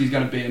North players, he's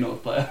going to be a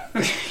North player.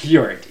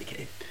 You're a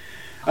dickhead.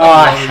 Oh, I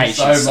I love him hate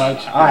so you so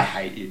much. much. I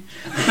hate you.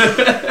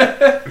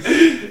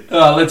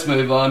 Let's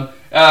move on.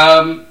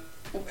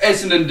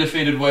 Essendon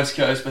defeated West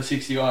Coast by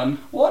 61.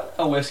 What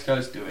are West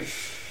Coast doing?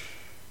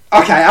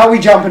 Okay, are we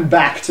jumping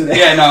back to that?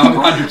 Yeah, no,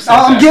 I'm 100%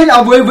 I'm back.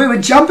 getting.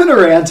 We're jumping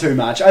around too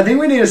much. I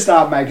think we need to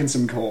start making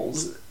some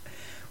calls.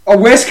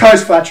 West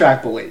Coast flat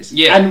track bullies.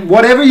 Yeah. And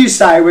whatever you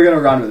say, we're going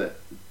to run with it.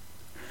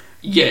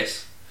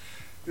 Yes.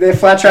 They're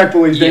flat track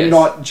bullies. They're Yes.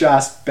 not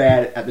just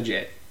bad at the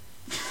jet.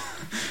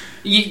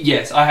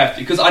 Yes, I have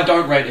to, because I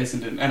don't rate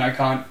Essendon, and I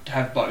can't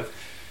have both.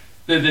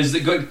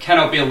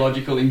 Cannot be a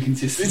logical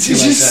inconsistency.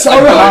 It's like just that.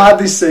 so hard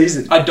this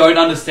season. I don't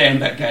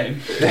understand that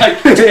game.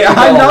 Like,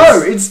 I know.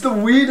 goals. It's the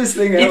weirdest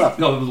thing ever.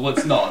 No, well,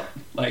 it's not.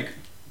 Like,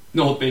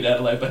 North beat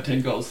Adelaide by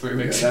 10 goals 3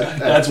 weeks ago. That's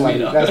That's bloody,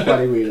 weird. that's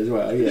bloody weird as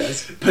well,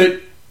 yes.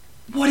 But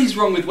what is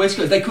wrong with West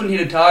Coast? They couldn't hit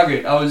a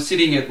target. I was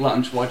sitting at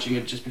lunch watching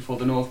it just before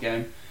the North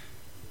game.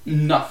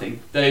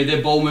 Nothing.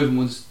 Their ball movement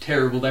was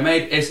terrible. They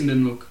made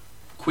Essendon look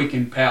quick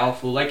and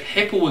powerful. Like,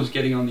 Heppel was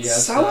getting on the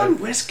outside. So on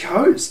West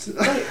Coast.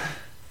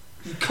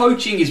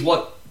 Coaching is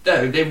what...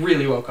 They're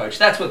really well coached.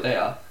 That's what they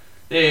are.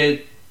 They're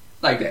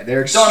like they're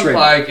Don extreme.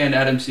 Pike and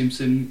Adam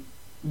Simpson,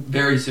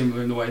 very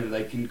similar in the way that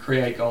they can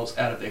create goals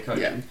out of their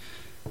coaching.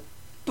 Yeah.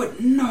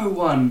 But no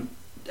one...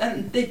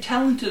 And they're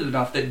talented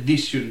enough that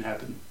this shouldn't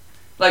happen.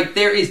 Like,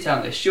 there is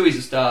talent there. Shuey's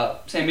a star.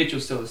 Sam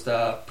Mitchell's still a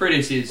star.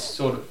 Prentice is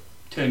sort of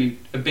turning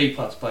a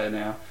B-plus player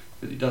now,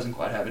 because he doesn't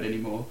quite have it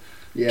anymore.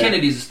 Yeah.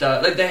 Kennedy's a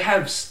star. Like, they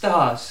have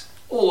stars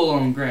all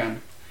along the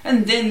ground.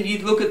 And then you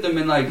look at them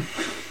and, like,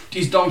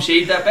 Is Dom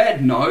Sheed that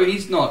bad? No,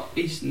 he's not.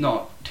 He's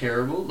not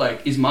terrible.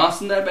 Like, is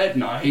Marston that bad?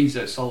 No, he's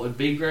a solid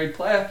B grade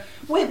player.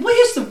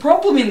 Where's the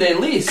problem in their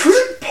list? Could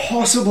it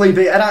possibly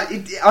be? And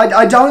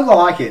I don't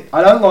like it.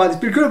 I don't like this.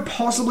 But could it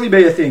possibly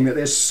be a thing that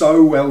they're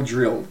so well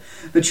drilled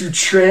that you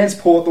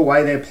transport the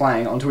way they're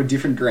playing onto a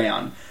different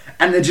ground,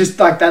 and they're just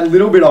like that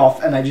little bit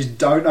off, and they just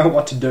don't know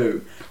what to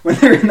do when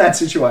they're in that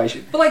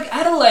situation? But like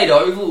Adelaide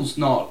Oval's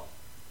not.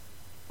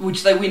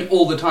 Which they win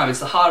all the time. It's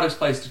the hardest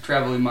place to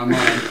travel in my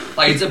mind.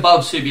 Like, it's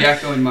above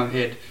Subiaco in my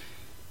head.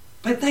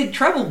 But they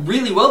travel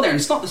really well there, and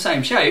it's not the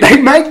same shape. They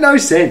make no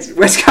sense.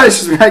 West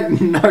Coast make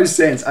no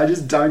sense. I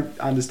just don't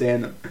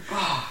understand them.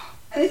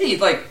 And the thing is,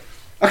 like...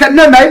 Okay,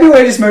 no, maybe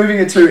we're just moving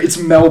it to, it's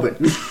Melbourne.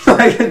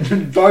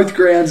 Like, both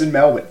grounds in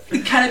Melbourne.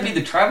 Can it be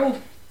the travel?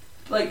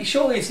 Like,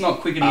 surely it's not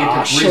quicker to get to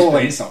Brisbane.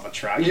 Surely it's not the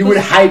travel. You would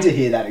hate to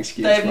hear that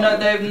excuse. They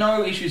have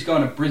no issues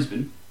going to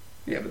Brisbane.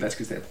 Yeah, but that's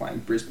because they're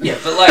playing Brisbane. Yeah,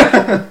 but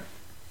like...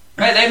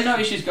 Mate, they have no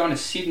issues going to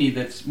Sydney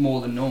that's more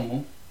than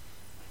normal.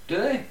 Do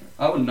they?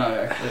 I wouldn't know,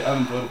 actually. I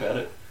haven't thought about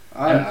it.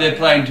 They're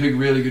playing two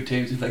really good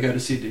teams if they go to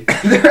Sydney.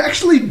 They're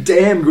actually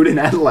damn good in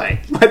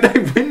Adelaide. Like, they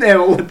win there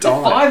all the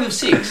time. 5 of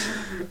 6.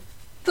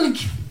 Like,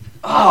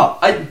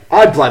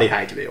 I'd bloody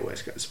hate to be a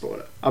West Coast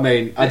supporter. I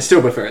mean, I'd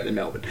still prefer it than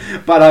Melbourne.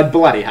 But I'd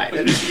bloody hate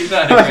it. You've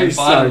had a grand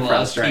final the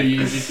last 2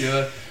 years if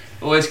you're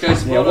a West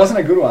Coast supporter. Yeah, it wasn't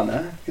a good one,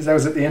 though, because that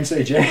was at the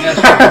MCG. That's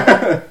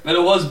true. But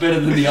it was better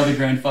than the other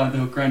grand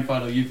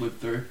final you've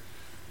lived through.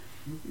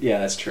 Yeah,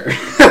 that's true.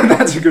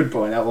 That's a good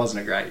point. That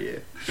wasn't a great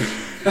year.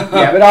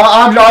 Yeah, but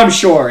I'm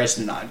sure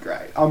Essendon aren't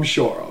great. I'm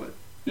sure of it.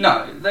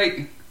 No,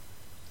 they've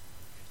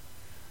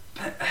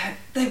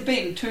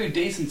beaten 2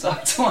 decent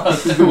sides the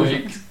last 2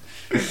 weeks.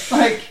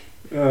 Like,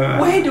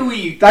 where do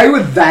we... They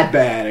were that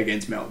bad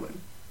against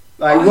Melbourne.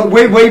 Like,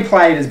 we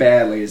played as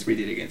badly as we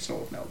did against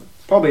North Melbourne.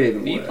 Probably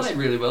even worse. You played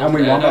really well. And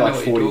we won by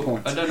like 40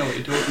 points. I don't know what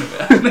you're talking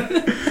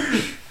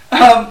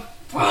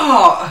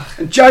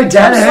about. Joe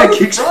Danaher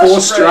kicks 4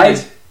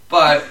 straight.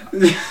 But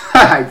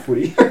I hate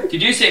footy.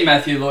 Did you see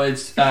Matthew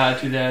Lloyd's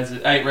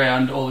 2008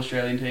 round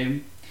All-Australian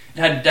team? It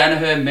had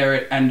Danaher,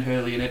 Merritt and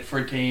Hurley in it for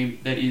a team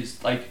that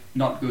is, like,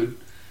 not good.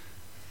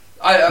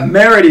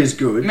 Merritt is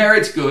good.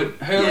 Merritt's good.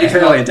 Hurley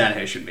and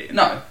Danaher should be in.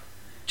 No.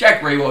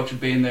 Jack Rewalt should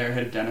be in there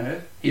ahead of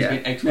Danaher. He's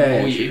been excellent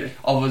all year.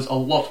 Offers a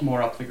lot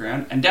more up the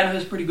ground. And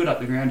Danaher's pretty good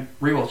up the ground.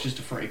 Rewalt's just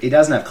a freak. He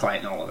doesn't have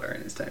Clayton Oliver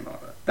in his team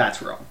either.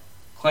 That's wrong.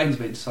 Clayton's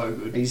been so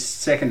good. He's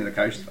second in the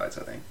coaches' votes,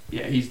 I think.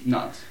 Yeah, he's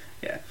nuts.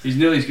 Yeah. He's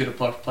nearly as good a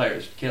player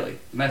as Kelly.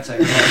 And that's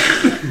saying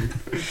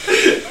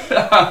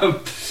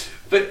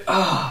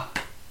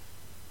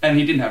and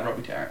he didn't have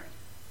Robbie Tarrant.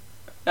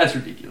 That's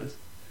ridiculous.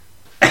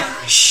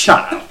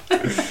 Shut up.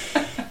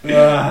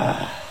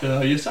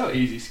 You're so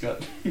easy,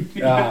 Scott.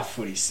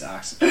 Footy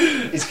sucks.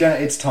 It's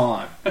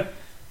time.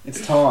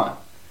 It's time.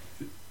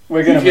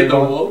 We're gonna move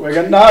on.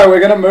 We're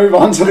gonna move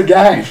on to the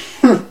game.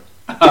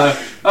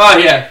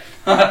 Yeah.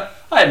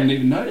 I hadn't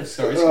even noticed.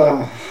 Sorry,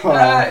 Scott.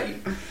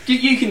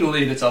 You can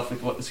lead us off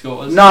with what the score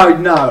was. No,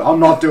 I'm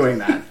not doing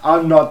that.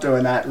 I'm not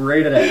doing that.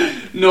 Read it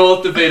out.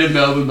 North defeated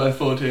Melbourne by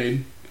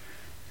 14.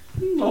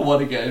 Oh,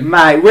 what a game.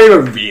 Mate, we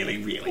were really,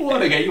 really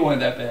What a game. You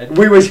weren't that bad.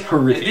 We was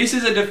horrific. This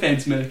is a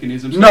defence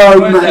mechanism. So no,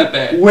 you weren't mate. That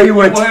bad. We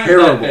were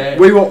terrible.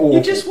 We were awful.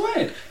 You just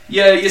weren't.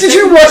 Yeah, Did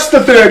you watch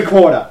the third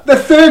quarter? The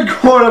third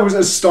quarter was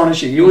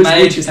astonishing. You were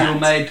made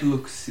to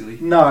look silly.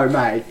 No,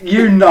 mate.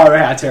 You know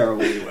how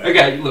terrible we were.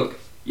 Okay, look.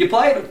 You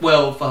played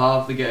well for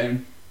half the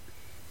game.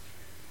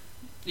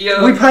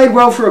 We played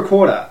well for a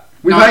quarter.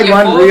 We played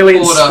one really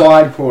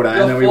inspired quarter,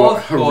 and then we were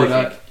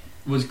horrific.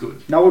 Was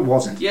good. No, it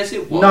wasn't. Yes,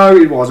 it was. No,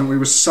 it wasn't. We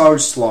were so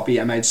sloppy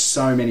and made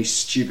so many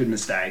stupid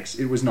mistakes.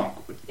 It was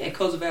not good. Yeah,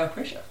 because of our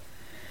pressure.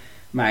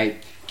 Mate.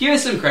 Give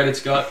us some credit,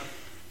 Scott.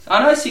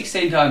 I know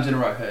 16 times in a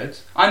row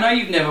hurts. I know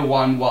you've never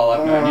won while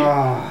I've known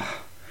you.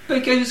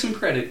 But give us some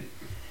credit.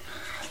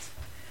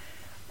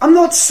 I'm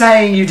not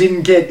saying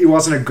it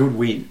wasn't a good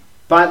win.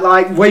 But,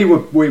 like, we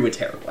were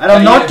terrible. And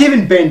I'm not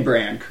giving Ben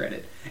Brown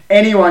credit.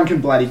 Anyone can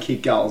bloody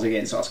kick goals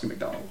against Oscar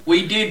McDonald.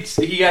 We did.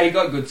 He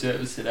got good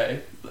service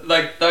today.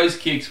 Like, those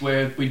kicks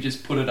where we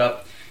just put it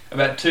up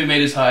about 2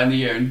 metres high in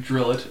the air and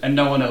drill it, and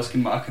no one else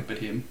can mark it but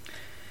him.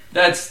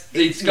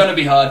 It's going to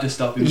be hard to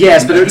stop him.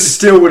 Yes, but it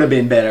still would have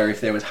been better if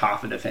there was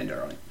half a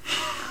defender on him.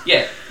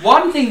 Yeah.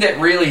 One thing that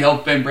really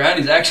helped Ben Brown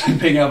is actually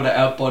being able to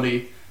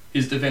outbody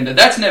his defender.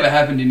 That's never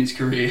happened in his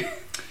career.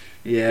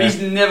 Yeah.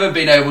 He's never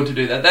been able to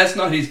do that. That's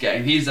not his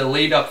game. He's a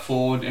lead-up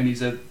forward, and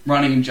he's a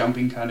running and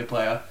jumping kind of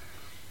player.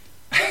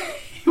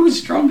 He was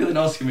stronger than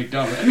Oscar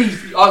McDonald. I mean,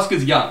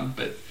 Oscar's young,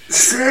 but...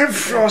 Sam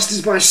Frost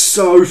is by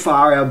so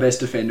far our best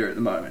defender at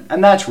the moment,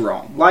 and that's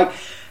wrong. Like,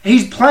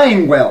 he's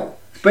playing well,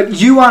 but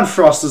Ewan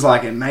Frost is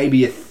like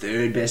maybe a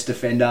third best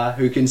defender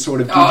who can sort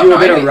of give you a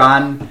bit of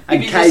run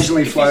and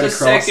occasionally float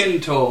across.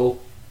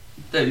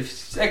 The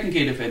second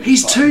key defender.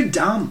 He's too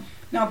dumb.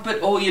 No,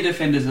 but all your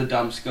defenders are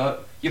dumb,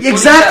 Scott.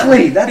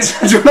 Exactly, that's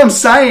what I'm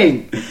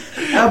saying.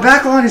 Our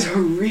back line is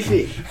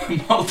horrific.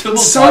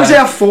 So is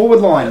our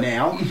forward line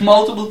now.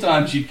 Multiple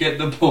times you'd get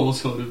the ball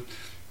sort of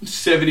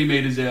 70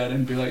 metres out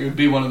and be like, it would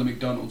be one of the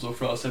McDonald's or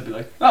Frost, I'd be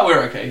like, oh,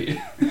 we're okay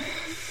here.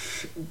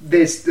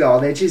 They're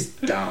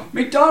just dumb.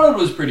 McDonald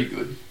was pretty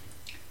good.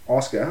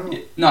 Oscar? Yeah,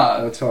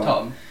 no,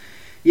 Tom.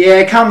 Yeah,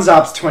 it comes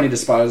up to 20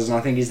 disposals, and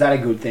I think, is that a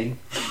good thing?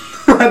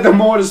 The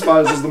more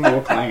disposals, the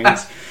more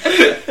clangers.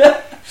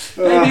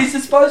 His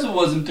disposal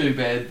wasn't too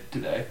bad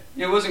today.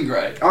 It wasn't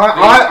great.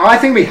 I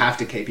think we have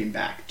to keep him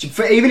back.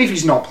 Even if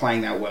he's not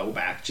playing that well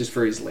back, just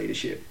for his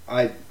leadership.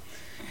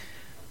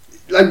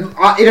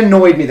 It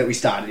annoyed me that we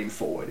started him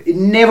forward. It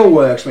never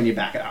works when you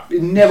back it up.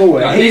 It never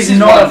works. No, He's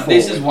not a forward.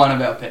 This is one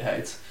of our pet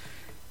hates.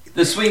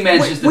 The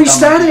swingman's just. We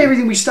started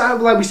everything. We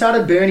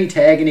started Bernie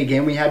tagging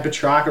again. We had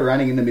Petrarca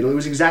running in the middle. It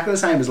was exactly the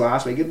same as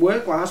last week. It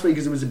worked last week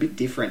because it was a bit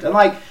different. And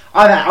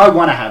I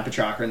want to have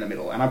Petrarca in the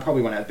middle, and I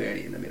probably want to have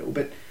Bernie in the middle.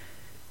 But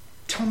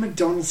Tom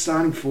McDonald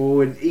starting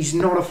forward, he's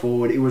not a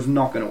forward. It was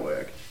not going to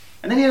work.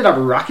 And then he ended up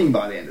rucking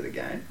by the end of the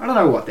game. I don't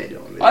know what they're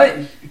doing with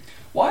him.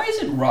 Why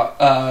isn't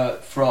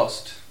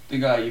Frost the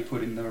guy you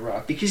put in the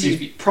ruck?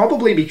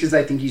 Probably because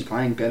they think he's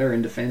playing better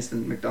in defence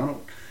than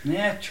McDonald.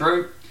 Yeah,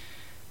 true.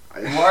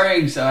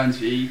 Worrying signs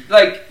for you.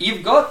 Like,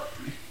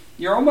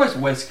 you're almost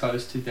West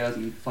Coast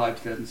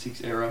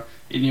 2005-2006 era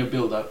in your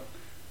build-up.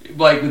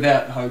 Like,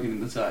 without Hogan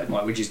in the side.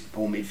 Like, we're just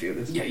all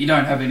midfielders. Yeah, you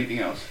don't have anything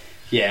else.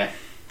 Yeah.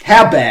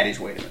 How bad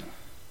is Wiedemann?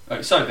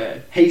 Oh, so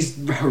bad. He's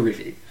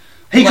horrific.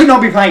 He could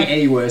not be playing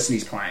any worse than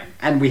he's playing,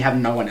 and we have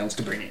no one else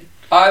to bring in.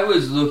 I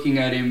was looking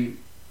at him,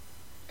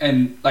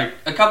 and, like,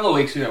 a couple of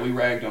weeks ago, we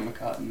ragged on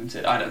McCartan and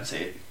said, I don't see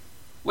it.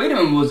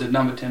 Wiedemann was a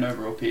number 10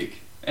 overall pick,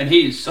 and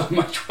he is so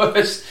much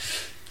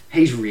worse.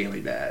 He's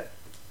really bad.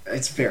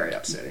 It's very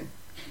upsetting.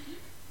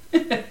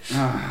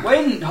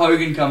 When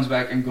Hogan comes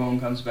back and Gawn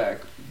comes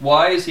back,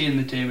 why is he in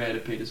the team out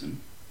of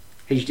Peterson?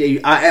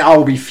 I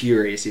will be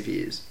furious if he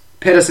is.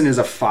 Pedersen is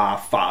a far,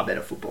 far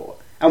better footballer.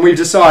 And we've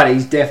decided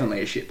he's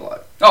definitely a shit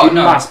bloke. Oh, he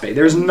must be.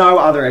 There is no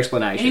other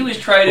explanation. He was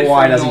traded for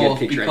from North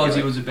because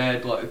he was a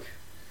bad bloke.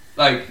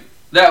 Like,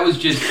 that was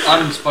just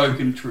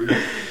unspoken truth.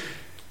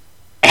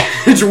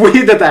 It's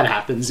weird that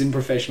happens in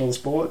professional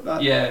sport.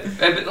 But. Yeah,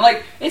 but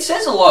like, it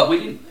says a lot.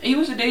 He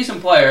was a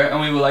decent player,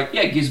 and we were like,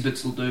 yeah,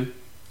 Gisberts will do.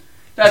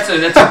 That's a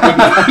good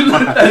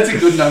enough, that's a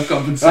good enough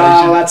compensation.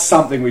 Oh, that's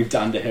something we've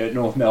done to hurt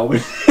North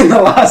Melbourne in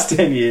the last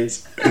 10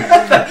 years.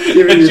 That's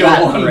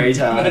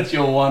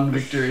your one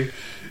victory.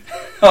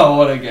 Oh,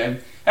 what a game.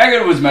 How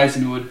good was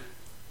Mason Wood?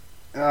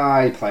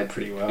 Oh, he played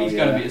pretty well. He's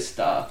going to be a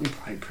star. He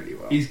played pretty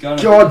well. He's going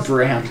to God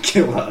Brown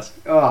kill us.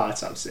 Oh,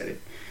 it's upsetting.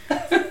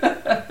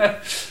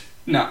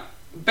 No.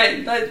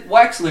 But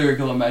wax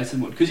lyrical on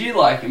Mason Wood, because you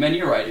like him and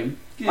you rate him.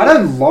 I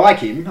don't like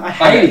him. I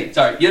hate him.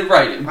 Sorry, you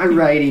rate him. I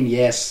rate him,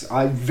 yes.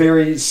 I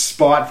very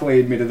spitefully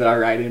admitted that I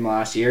rated him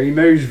last year. He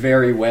moves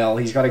very well.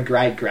 He's got a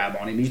great grab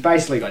on him. He's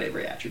basically got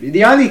every attribute.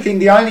 The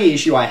only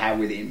issue I have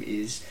with him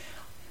is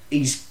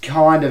he's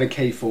kind of a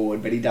key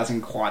forward, but he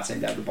doesn't quite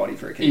seem to have the body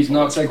for a key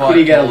forward. Not so could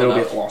he get a little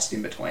bit lost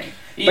in between?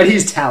 But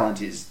his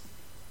talent is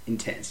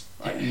intense.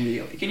 Like,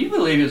 really. Can you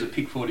believe he was a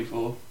pick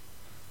 44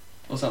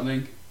 or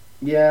something?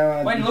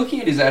 Yeah. When looking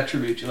at his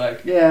attributes, you're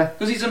like... Yeah.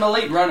 Because he's an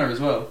elite runner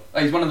as well.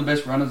 Like, he's one of the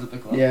best runners at the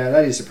club. Yeah,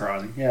 that is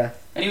surprising, yeah.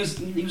 And he was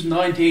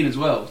 19 as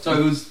well. So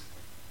he was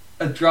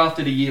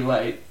drafted a year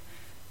late.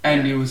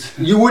 And he was...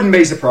 You wouldn't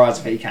be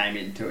surprised if he came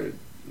into it,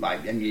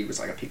 like, and he was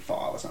like a pick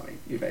 5 or something.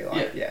 You'd be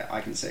like, yeah,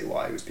 I can see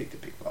why he was picked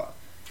at pick 5.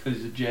 Because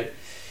he's a jet.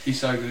 He's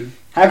so good.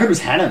 How good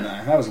was Hannon, though?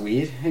 That was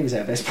weird. He was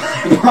our best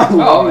player by a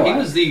long way. He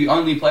was the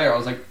only player I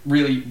was, like,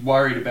 really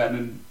worried about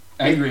and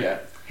angry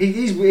at.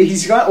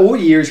 He's got all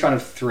year. He's kind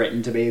of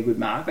threatened to be a good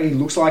mark. Like, he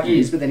looks like he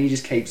is, but then he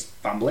just keeps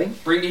fumbling.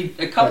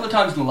 A couple of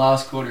times in the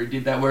last quarter, he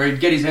did that where he'd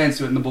get his hands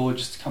to it and the ball would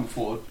just come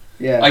forward.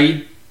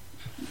 Yeah.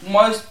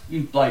 Most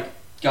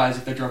guys,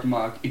 if they drop a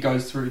mark, it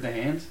goes through their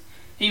hands.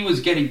 He was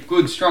getting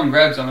good, strong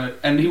grabs on it,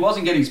 and he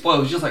wasn't getting spoiled.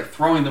 He was just like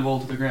throwing the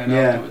ball to the ground.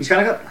 Afterwards. He's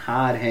kind of got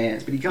hard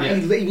hands, but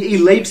he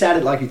leaps at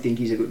it like you think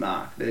he's a good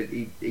mark, but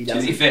he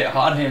doesn't. To be fair,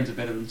 hard hands are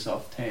better than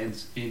soft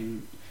hands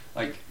in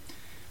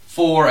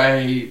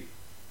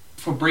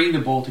for bringing the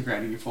ball to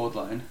ground in your forward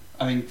line.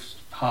 I think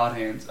hard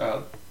hands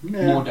are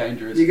more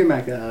dangerous. You can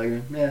make that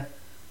argument, yeah.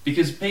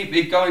 Because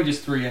it going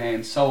just through your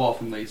hands so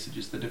often leads to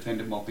just the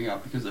defender mopping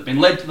up because they've been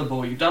led to the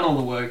ball, you've done all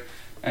the work,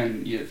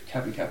 and you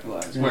haven't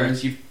capitalised. Yeah.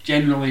 Whereas you've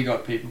generally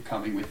got people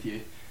coming with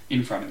you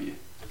in front of you.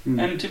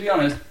 And to be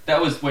honest, that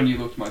was when you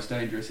looked most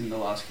dangerous in the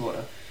last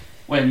quarter.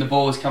 When the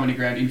ball was coming to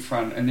ground in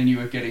front and then you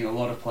were getting a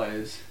lot of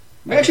players...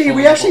 We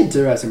actually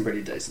do have some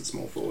pretty decent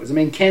small forwards. I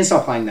mean, Ken's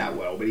not playing that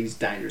well, but he's a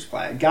dangerous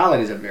player.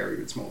 Garlett is a very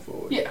good small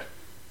forward. Yeah.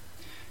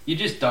 You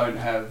just don't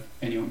have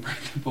anyone bring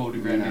the ball to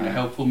ground in a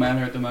helpful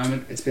manner at the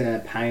moment. It's been a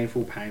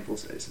painful, painful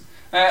season.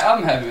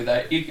 I'm happy with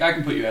that. I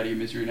can put you out of your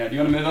misery now. Do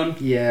you want to move on?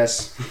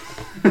 Yes.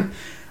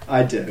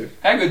 I do.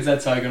 How good's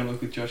that side going to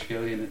look with Josh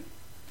Kelly in it?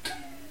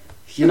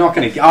 You're not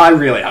going to... I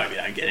really hope you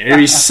don't get him. It'd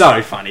be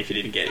so funny if you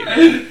didn't get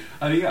him.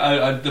 I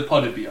think the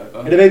pod would be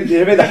over. It'd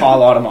be the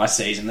highlight of my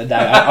season, the day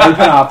I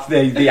open up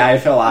the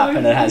AFL app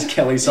and it has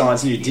Kelly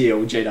signs new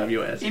deal,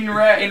 GWS. In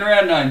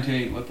round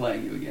 19, we're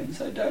playing you again,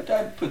 so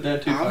don't put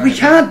that too far. We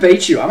can't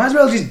beat you. I might as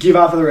well just give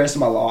up for the rest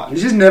of my life.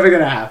 It's just never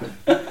going to happen.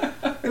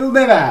 It'll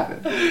never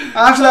happen.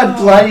 After that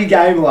bloody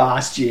game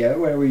last year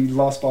where we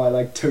lost by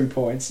like 2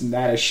 points and they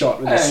had a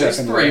shot with the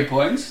second... It was 3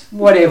 points.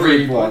 Whatever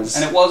it was.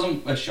 And it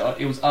wasn't a shot,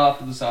 it was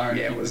after the siren.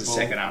 Yeah, it was the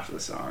second after the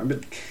siren,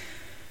 but...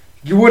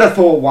 You would have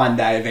thought one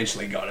day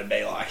eventually God would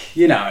be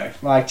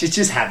like,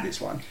 just have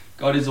this one.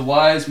 God is a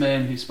wise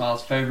man who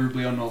smiles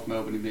favourably on North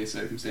Melbourne in these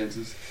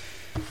circumstances.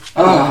 Games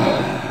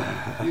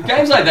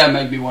like that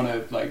make me want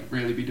to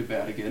really be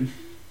devout again.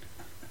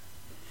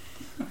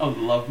 I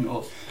love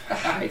North. I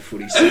hate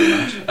footy so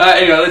much.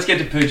 Anyway, let's get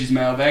to Poochie's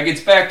mailbag.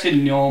 It's back to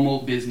normal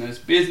business.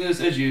 Business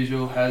as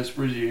usual has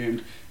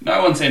resumed.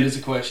 No one sent us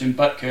a question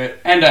but Kurt,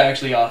 and I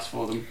actually asked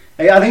for them.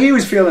 I think he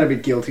was feeling a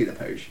bit guilty, the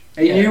Pooch.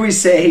 He knew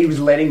he was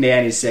letting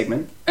down his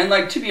segment.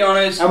 And, to be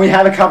honest... And we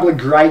have a couple of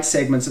great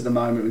segments at the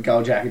moment with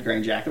Gold Jacket,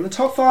 Green Jacket. And the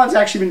top five's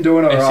actually been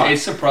doing alright.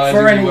 It's surprising.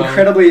 For an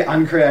incredibly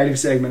uncreative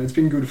segment, it's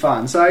been good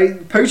fun. So,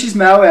 Pooch's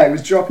mailbag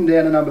was dropping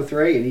down to number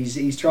 3, and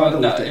he's trying to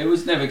lift it. No, it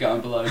was never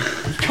going below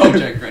Gold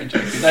Jacket, Green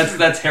Jacket.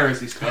 That's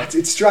heresy, Scott.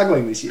 It's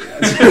struggling this year.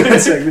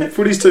 That segment.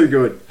 Footy's too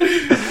good.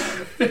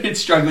 It's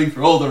struggling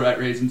for all the right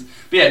reasons.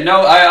 But yeah,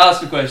 I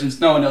asked the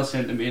questions. No one else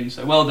sent them in.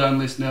 So, well done,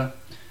 listener.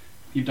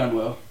 You've done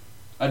well.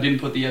 I didn't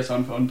put the yes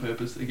on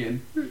purpose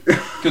again.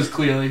 Because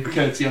clearly,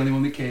 Kurt's the only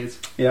one that cares.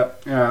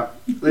 Yep. Alright.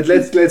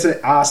 Let's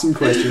ask some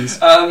questions.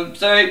 So,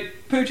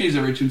 Poochie's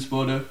a Richmond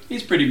supporter.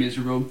 He's pretty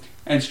miserable.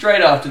 And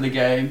straight after the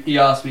game, he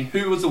asked me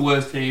who was the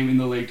worst team in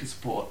the league to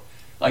support.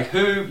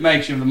 Who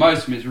makes you the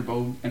most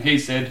miserable? And he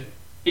said...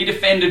 He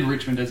defended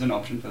Richmond as an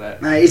option for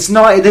that. No, it's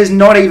not... There's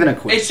not even a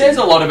question. It says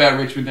a lot about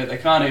Richmond that they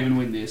can't even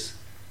win this.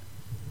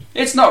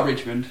 It's not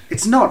Richmond.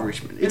 It's not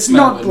Richmond. It's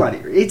not bloody...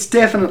 It's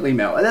definitely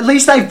Melbourne. At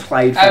least they've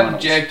played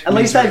finals. At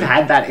least they've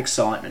had that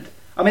excitement.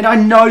 I mean, I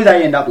know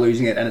they end up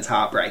losing it and it's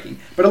heartbreaking,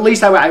 but at least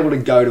they were able to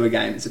go to a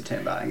game in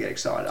September and get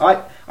excited.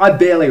 I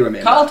barely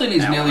remember. Carlton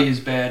is nearly as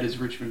bad as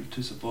Richmond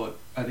to support,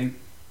 I think.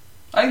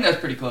 I think that's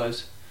pretty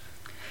close.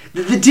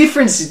 The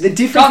difference between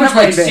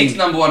have 6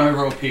 number 1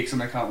 overall picks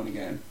and they can't win a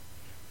game.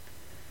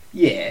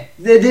 Yeah,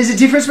 there's a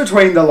difference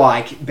between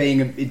the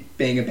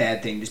being a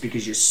bad thing just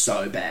because you're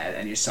so bad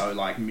and you're so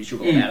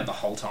miserable about it the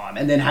whole time,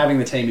 and then having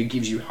the team who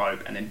gives you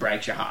hope and then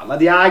breaks your heart.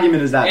 The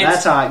argument is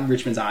that's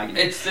Richmond's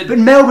argument. But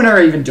Melbourne are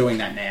even doing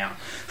that now.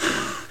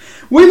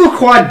 We look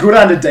quite good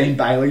under Dean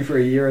Bailey for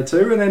a year or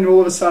two, and then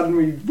all of a sudden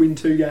we win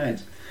 2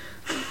 games.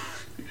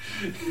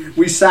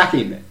 We sack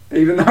him,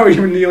 even though we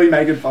were nearly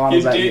making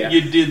finals that year.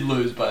 You did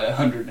lose by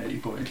 180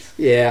 points.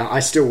 Yeah, I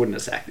still wouldn't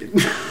have sacked him.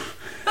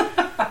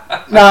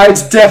 No,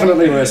 it's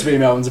definitely worse to be a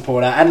Melbourne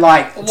supporter. And,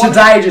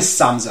 today just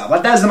sums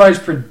up. That's the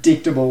most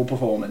predictable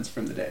performance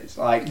from the D's.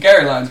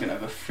 Gary Lyon's going to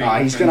have a finger.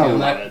 He's going to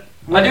love it.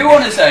 I do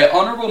want to say,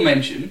 honourable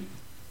mention,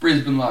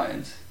 Brisbane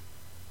Lions.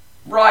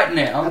 Right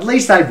now... At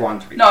least they've won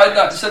 3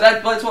 No, so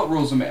that's what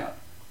rules them out.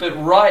 But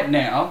right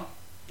now...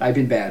 They've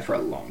been bad for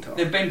a long time.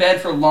 They've been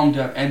bad for a long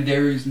time, and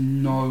there is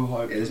no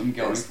hope for them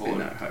going forward.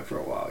 There's been no hope for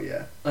a while,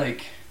 yeah.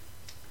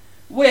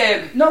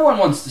 Where no one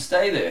wants to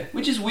stay there,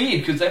 which is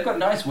weird, because they've got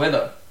nice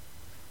weather.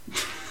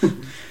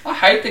 I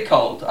hate the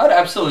cold. I'd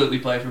absolutely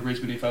play for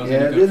Brisbane if I was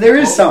in a good there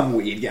is something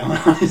weird going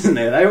on, isn't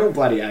there? They all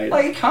bloody hate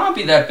it. It can't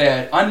be that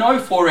bad. I know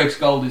 4x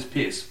gold is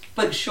piss,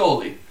 but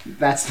surely.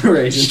 That's the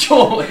reason.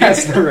 Surely.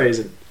 That's the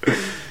reason.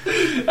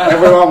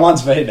 Everyone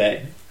wants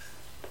VB.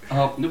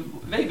 Oh,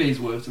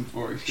 VB's worse than 4x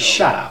gold.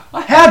 Shut up.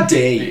 How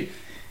dare you?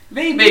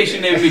 VB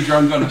should never be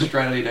drunk on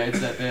Australia Day. It's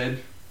that bad.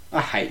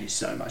 I hate you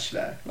so much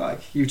today.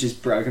 You've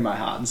just broken my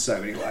heart in so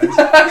many ways.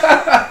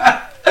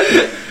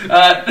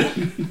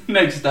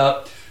 Next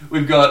up,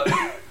 we've got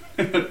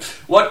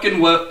what can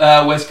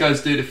West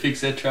Coast do to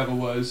fix their travel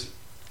woes?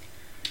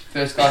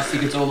 First class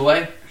tickets all the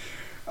way?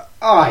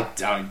 I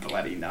don't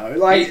bloody know.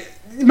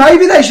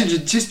 Maybe they should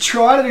just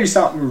try to do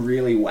something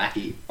really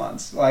wacky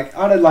once. I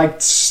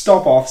don't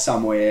stop off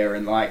somewhere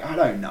and I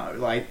don't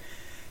know.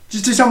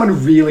 Just do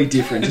something really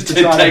different, just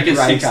to try take to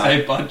break up.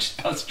 Take a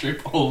 6-day bus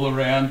trip all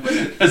around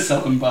the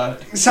southern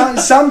boat.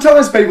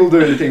 Sometimes people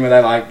do the thing where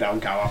they'll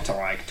go up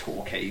to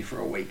Torquay for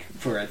a week,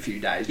 for a few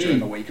days during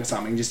the week or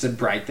something, just to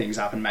break things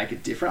up and make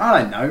it different.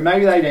 I don't know.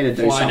 Maybe they need to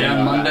do something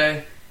down like Monday.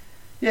 That.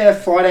 Yeah,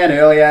 fly down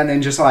earlier and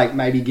then just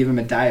maybe give them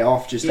a day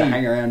off just to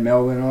hang around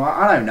Melbourne. Or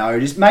I don't know.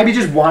 Maybe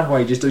just 1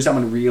 week, just do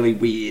something really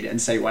weird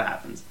and see what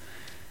happens.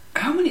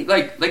 How many?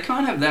 They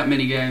can't have that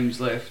many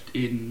games left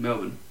in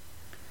Melbourne.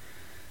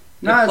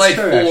 No, played it's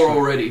true, 4 actually.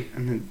 already.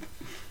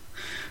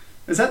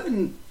 Has that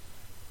been...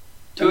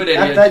 2 at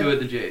Etihad, 2 at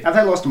the G. Have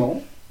they lost them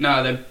all?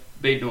 No, they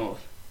beat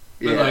North.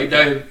 But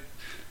Yeah,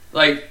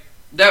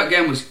 that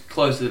game was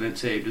closer than it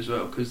seemed as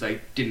well, because they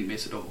didn't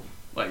miss it all.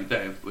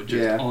 They were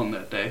just on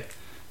that day.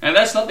 And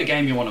that's not the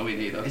game you want to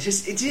win either. It's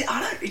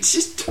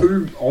just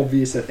too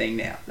obvious a thing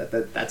now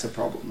that's a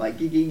problem.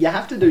 You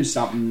have to do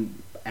something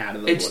out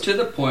of the It's blue.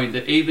 to the point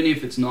that even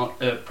if it's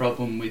not a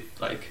problem with,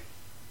 like,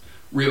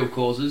 real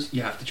causes,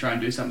 you have to try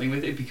and do something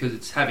with it because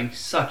it's having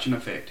such an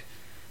effect.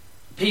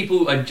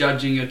 People are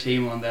judging your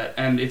team on that,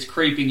 and it's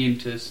creeping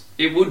into...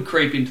 It would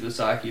creep into the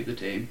psyche of the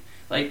team.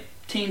 Like,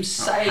 teams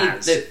say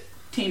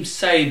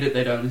that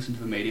they don't listen to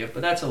the media,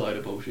 but that's a load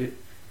of bullshit.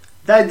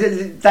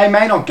 They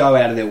may not go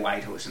out of their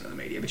way to listen to the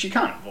media, but you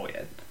can't avoid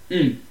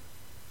it.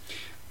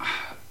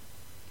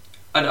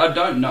 I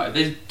don't know.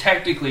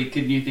 Tactically,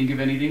 can you think of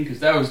anything? Because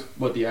that was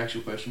what the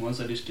actual question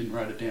was. I just didn't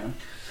write it down.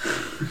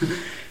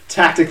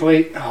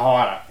 Tactically,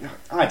 I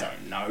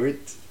don't know.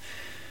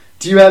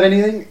 Do you have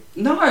anything?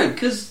 No,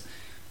 because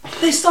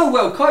they're so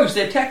well coached.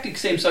 Their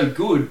tactics seem so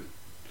good.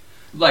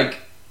 Like,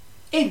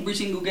 every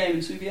single game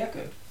in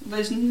Subiaco,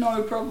 there's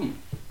no problem.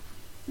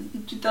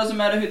 It doesn't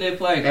matter who they're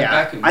playing. I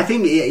back them. I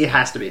think it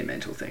has to be a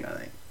mental thing, I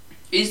think.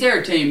 Is there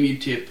a team you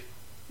tip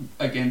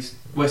against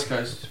West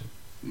Coast?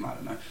 I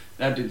don't know.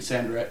 That didn't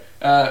sound right.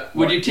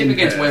 Would you tip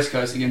against Perth? West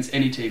Coast against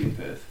any team in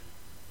Perth?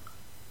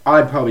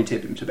 I'd probably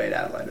tip them to beat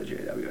Adelaide or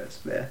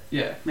GWS there.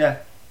 Yeah.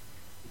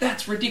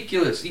 That's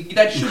ridiculous.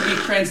 That should be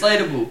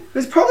translatable.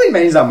 This probably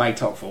means they'll make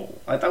top 4.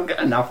 Like, they'll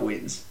get enough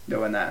wins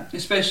doing that.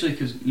 Especially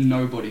because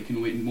nobody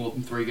can win more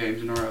than 3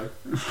 games in a row.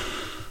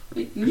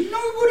 Like,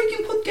 nobody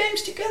can put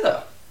games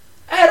together.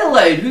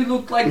 Adelaide, who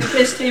looked like the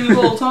best team of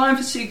all time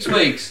for 6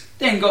 weeks,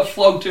 then got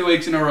flogged 2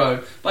 weeks in a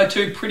row by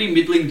 2 pretty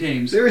middling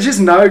teams. There are just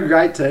no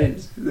great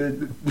teams.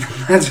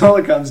 That's all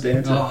it comes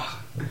down to.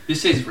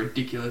 This is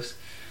ridiculous.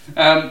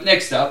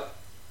 Next up,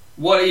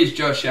 what is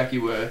Josh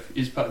Schache worth?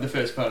 Is the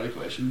first part of the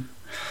question.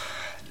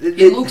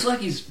 It looks like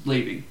he's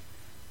leaving.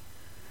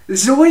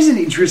 This is always an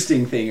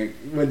interesting thing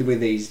with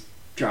these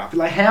drafts.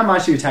 Like, how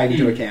much do you take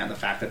into account the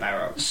fact that they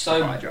were a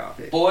high draft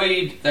pick?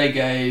 Boyd, they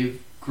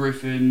gave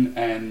Griffin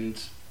and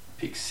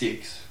pick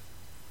 6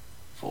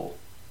 for.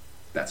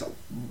 That's a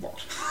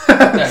lot.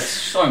 That's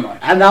so much.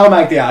 And they'll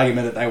make the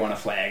argument that they want a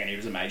flag and he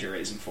was a major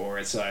reason for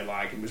it, so,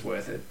 like, it was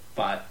worth it.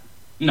 But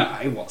no,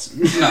 it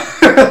wasn't. No.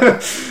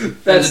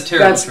 That's a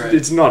terrible trade.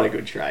 It's not a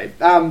good trade.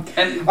 And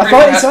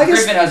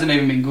Griffin hasn't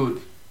even been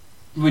good,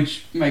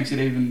 which makes it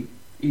even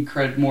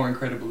more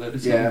incredible that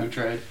it's not a good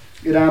trade.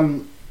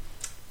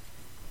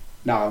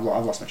 No,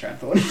 I've lost my train of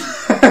thought.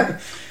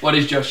 What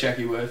is Josh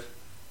Schache worth?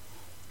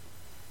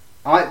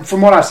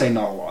 From what I've seen,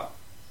 not a lot.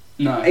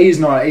 No, he's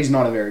not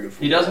a very good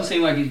footballer. He doesn't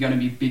seem like he's going to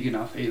be big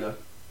enough either.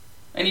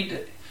 And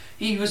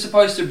he was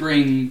supposed to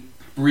bring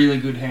really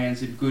good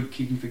hands and good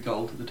kicking for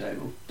goal to the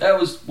table. That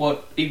was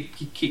what he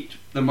kicked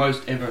the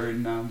most ever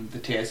in the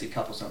TSC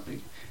Cup or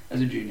something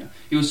as a junior.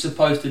 He was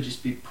supposed to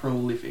just be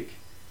prolific.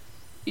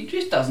 He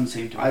just doesn't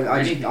seem to.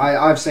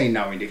 I've seen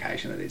no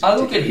indication that he's. I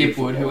look at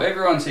Hipwood, who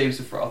everyone seems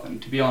to froth,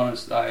 and to be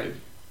honest, I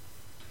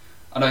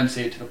don't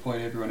see it to the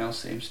point everyone else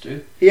seems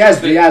to. He has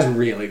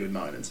really good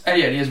moments.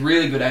 And he has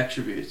really good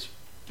attributes,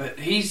 but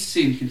he's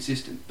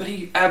inconsistent. But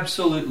he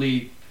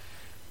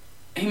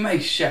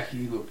makes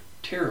Schache look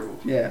terrible.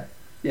 Yeah,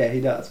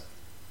 he does.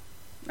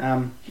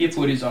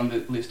 Hipwood is on the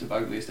list of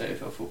ugliest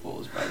AFL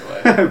footballers, by the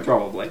way.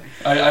 Probably.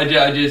 I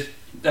just.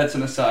 That's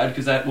an aside,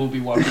 because that will be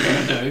what we're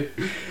going to do.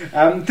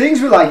 Things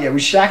with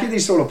Schache,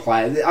 these sort of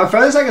players, I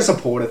feel it's like a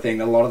supporter thing.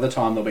 That a lot of the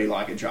time there'll be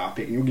like a draft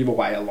pick and you'll give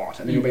away a lot,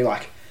 and then you'll be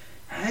like,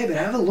 hey, but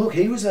have a look,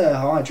 he was a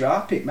high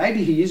draft pick,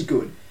 maybe he is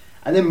good.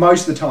 And then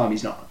most of the time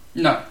he's not.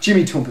 No.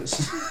 Jimmy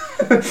Toumpas.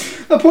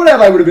 The point out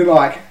they would have been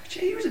like,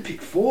 gee, he was a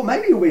pick 4,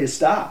 maybe he'll be a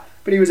star.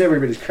 But he was every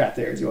bit as crap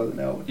there as he was at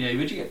Melbourne. Yeah,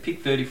 would you get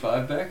pick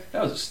 35 back?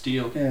 That was a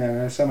steal.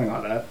 Yeah, something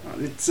like that.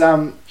 It's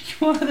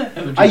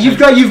you've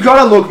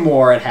got to look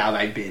more at how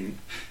they've been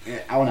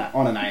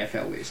on an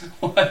AFL list.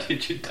 Why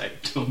did you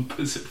take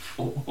Toumpas at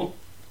 4?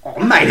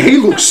 Oh mate, he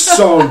looks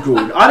so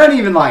good. I don't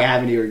even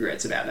have any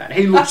regrets about that.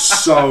 He looks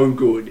so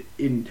good.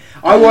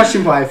 I watched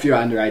him play a few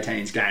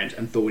under-18s games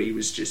and thought he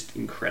was just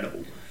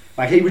incredible.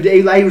 Like he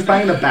was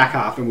playing in the back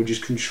half and would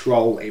just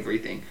control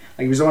everything.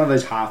 Like he was one of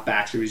those half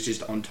backs who was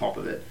just on top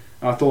of it.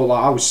 And I thought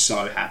I was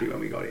so happy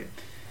when we got him.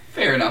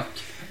 Fair enough.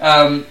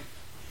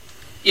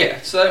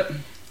 So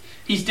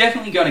he's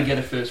definitely going to get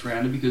a first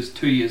rounder because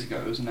 2 years ago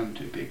it was a number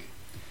 2 pick.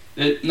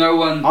 No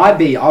one.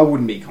 I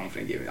wouldn't be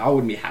confident giving. I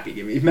wouldn't be happy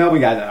giving. If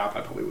Melbourne gave that up,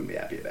 I probably wouldn't be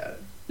happy about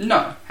it.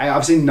 No. Hey,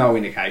 I've seen no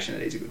indication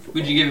that he's a good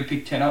footballer. Would you give a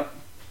pick 10 up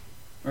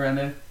around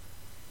there?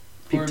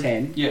 Pick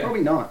 10? Yeah.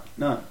 Probably not.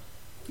 No.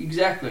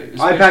 Exactly.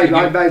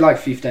 I'd pay like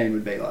 15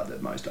 would be like the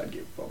most I'd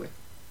give probably.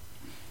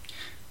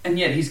 And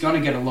yet he's going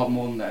to get a lot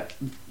more than that.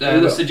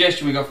 The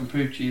suggestion we got from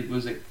Poochie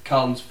was that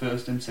Carlton's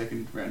first and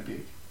second round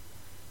pick.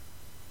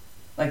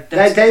 Like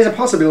there's a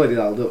possibility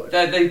they'll do it.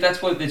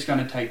 That's what it's going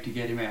to take to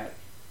get him out.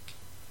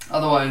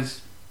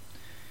 Otherwise,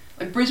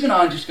 Brisbane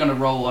aren't just going to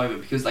roll over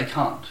because they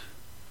can't.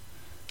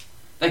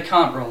 They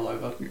can't roll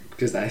over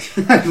because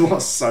they've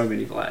lost so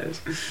many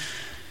players.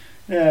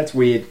 Yeah, it's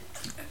weird.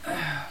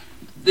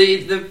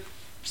 The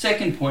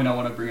second point I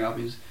want to bring up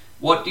is,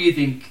 what do you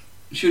think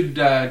should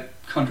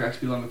contracts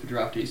be longer for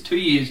draftees? 2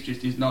 years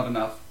just is not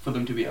enough for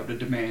them to be able to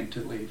demand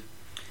to leave.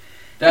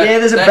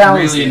 there's a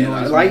balance really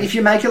there. Like, if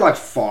you make it like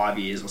 5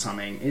 years or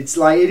something, it's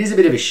like, it is a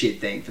bit of a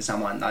shit thing for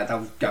someone. Like,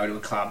 they'll go to a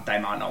club they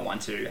might not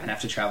want to and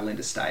have to travel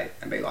interstate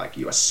and be like,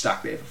 you are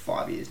stuck there for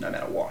 5 years no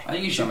matter what. I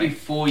think it should be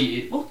 4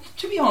 years. Well,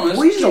 to be honest,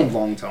 4 years is a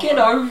long time. Get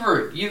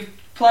over it. You're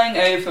playing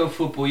AFL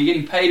football, you're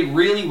getting paid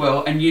really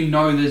well, and you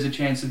know there's a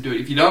chance of doing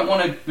it. If you don't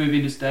want to move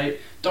interstate,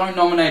 don't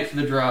nominate for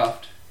the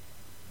draft.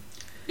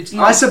 It's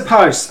not, I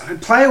suppose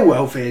player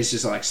welfare is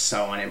just like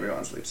so on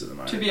everyone's lips at the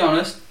moment. to be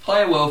honest,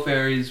 player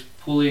welfare is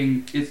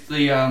pulling. It's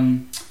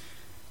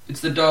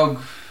the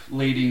dog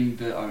leading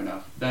the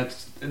owner.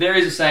 There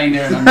is a saying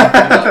there, and I'm not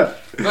gonna,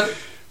 but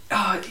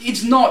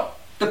it's not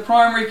the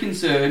primary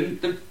concern.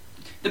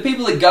 The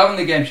people that govern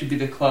the game should be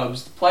the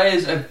clubs. The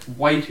players have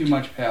way too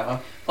much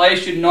power.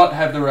 Players should not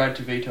have the right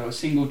to veto a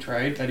single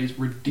trade. That is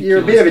ridiculous. You're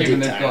a bit of a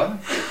dictator.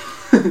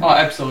 Oh,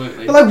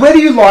 absolutely. But like, whether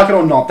you like it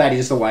or not, that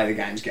is the way the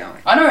game's going.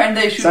 I know, and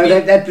they should. So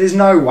there's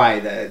no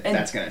way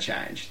that's going to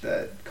change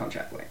the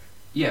contract length.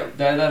 Yeah,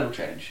 that'll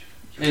change.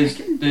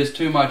 There's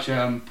too much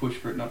push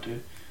for it not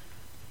to.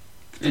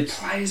 The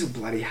players will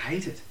bloody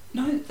hate it.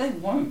 No, they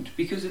won't,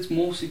 because it's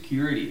more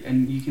security,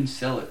 and you can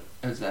sell it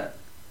as that.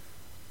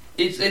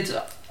 It's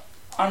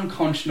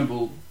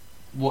unconscionable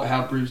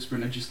how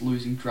Brisbane are just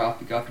losing draft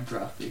pick after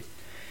draft pick.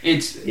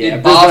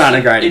 Brisbane aren't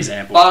a great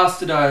example. It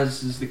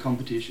bastardizes the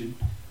competition.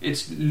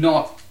 It's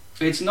not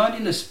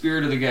in the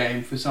spirit of the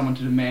game for someone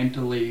to demand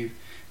to leave.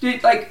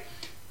 Dude, like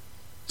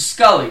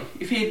Scully,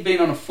 if he'd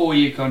been on a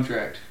 4-year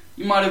contract,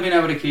 you might have been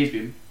able to keep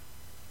him.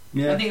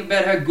 Yeah. I think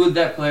about how good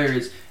that player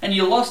is, and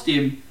you lost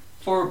him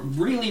for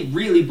really,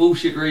 really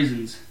bullshit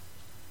reasons.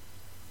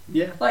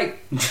 Yeah,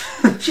 like the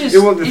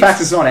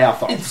fact it's not our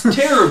fault. It's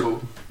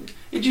terrible.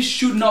 It just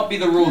should not be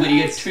the rule that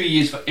you get 2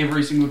 years for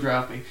every single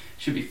draft pick. It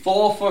should be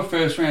 4 for a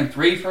first round,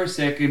 3 for a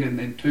second, and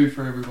then 2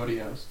 for everybody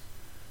else.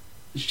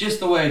 It's just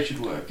the way it should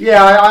work.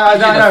 Yeah, I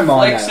don't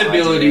mind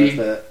flexibility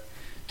to,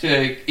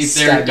 if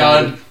they're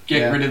done,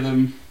 get rid of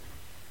them,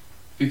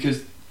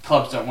 because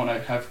clubs don't want to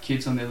have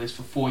kids on their list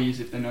for 4 years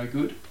if they're no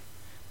good.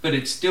 But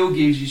it still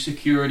gives you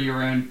security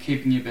around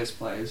keeping your best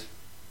players.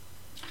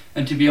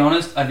 And to be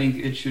honest, I think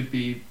it should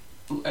be...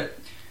 the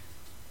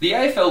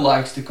AFL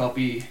likes to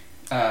copy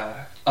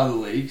other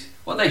leagues.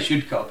 What they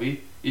should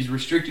copy is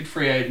restricted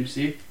free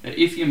agency, that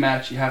if you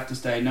match, you have to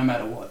stay no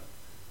matter what.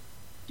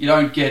 You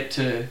don't get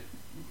to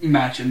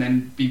match and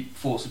then be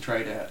forced to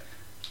trade out.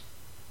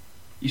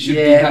 You should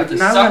have to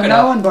suck it up.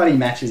 No one bloody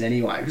matches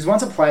anyway, because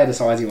once a player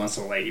decides he wants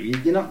to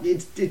leave, you're not...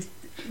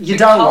 You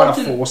don't want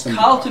to force them.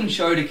 Carlton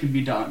showed it can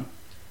be done.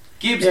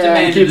 Gibbs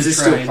demanded Gibbs a has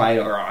trade. still played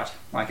alright.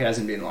 Like, it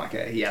hasn't been like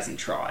he hasn't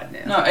tried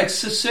now. No, at a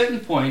certain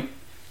point,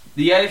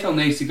 the AFL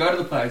needs to go to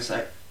the players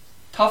and say,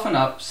 toughen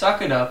up,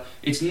 suck it up.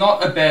 It's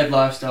not a bad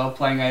lifestyle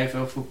playing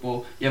AFL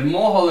football. You have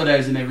more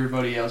holidays than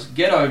everybody else.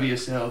 Get over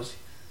yourselves.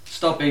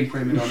 Stop being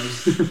prima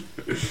donnas.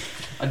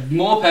 I'm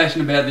more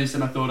passionate about this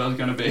than I thought I was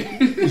going to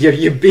be.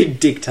 You big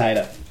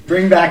dictator.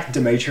 Bring back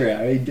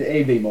Demetrio.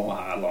 He'd be more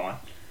hardline.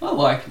 I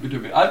like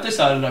Demetrio. I've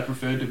decided I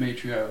prefer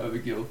Demetrio over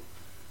Gill.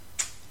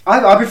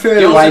 I prefer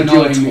the way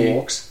Gill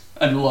talks.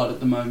 A lot at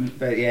the moment.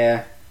 But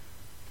yeah.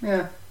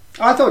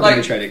 I thought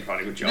Demetrio did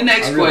quite a good job. The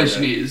next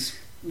question is,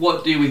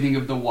 what do we think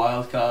of the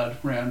wildcard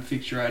round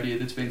fixture idea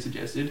that's been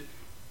suggested?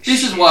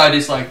 This is why I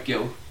dislike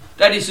Gill.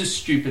 That is a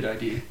stupid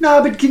idea.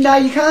 No, but you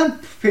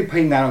can't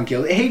pin that on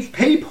Gill.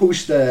 He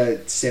pushed the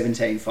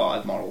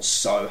 17-5 model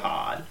so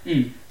hard.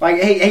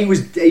 Like, he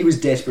was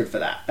desperate for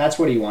that. That's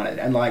what he wanted,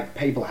 and like,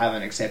 people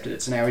haven't accepted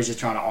it. So now he's just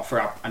trying to offer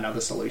up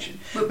another solution.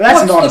 But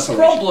that's not a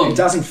solution. Problem? It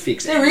doesn't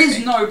fix it. There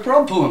is no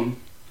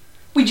problem.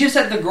 We just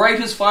had the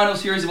greatest final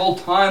series of all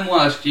time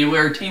last year,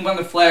 where a team won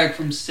the flag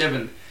from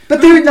 7. But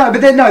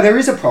there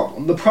is a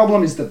problem. The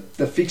problem is the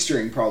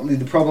fixturing problem.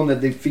 The problem that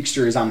the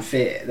fixture is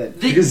unfair.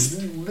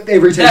 Because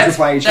every team can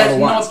play each other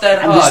once. That's not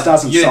that hard. And this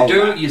doesn't solve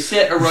that. You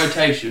set a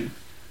rotation.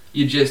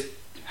 You just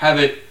have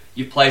it.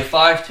 You play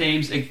 5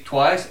 teams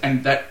twice,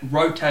 and that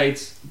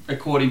rotates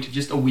according to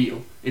just a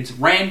wheel. It's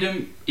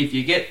random. If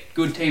you get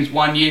good teams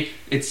one year,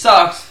 it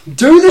sucks.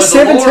 Do the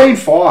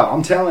 17-5.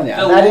 I'm telling you.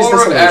 The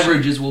law of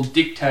averages will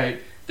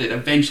dictate that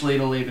eventually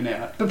it'll even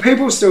out. But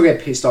people still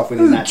get pissed off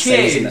within that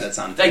season that it's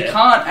unfair. They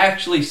can't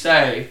actually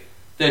say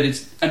that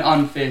it's an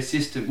unfair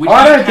system.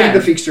 I don't think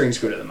the fixturing's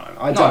good at the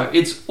moment. No,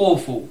 it's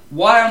awful.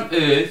 Why on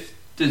earth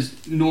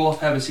does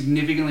North have a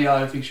significantly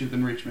higher fixture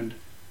than Richmond?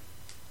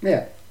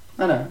 Yeah,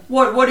 I know.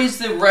 What is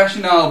the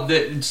rationale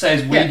that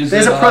says we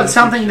deserve there's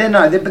something there,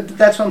 but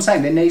that's what I'm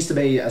saying. There needs to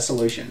be a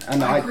solution.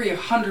 And I agree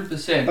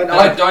 100%, but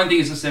I don't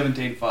think it's a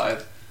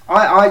 17-5.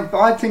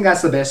 I think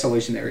that's the best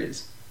solution there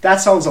is.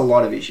 That solves a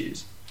lot of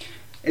issues.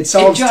 It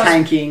solves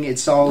tanking. It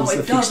solves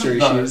the fixture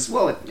issues.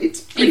 Well,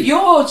 it's if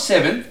you're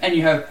 7th and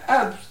you have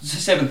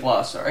 7th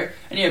last,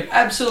 and you have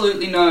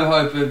absolutely no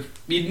hope of,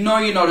 you're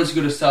not as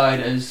good a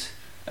side as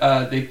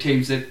the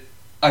teams that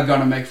are going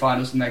to make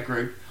finals in that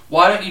group.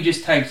 Why don't you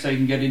just tank so you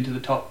can get into the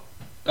top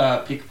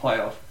pick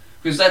playoff?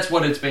 Because that's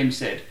what it's been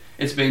said.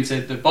 It's been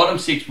said the bottom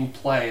 6 will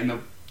play and the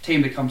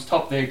team that comes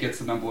top there gets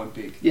the number 1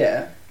 pick.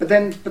 Yeah, but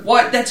then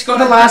what? That's got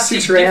the last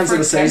 6 rounds of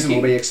the season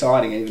will be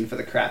exciting even for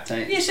the crap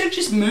team. Yeah, so it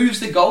just moves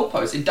the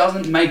goalpost. It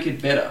doesn't make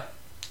it better.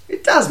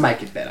 It does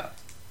make it better.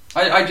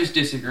 I just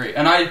disagree.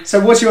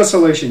 So what's your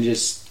solution?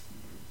 Just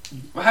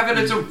have it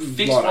as a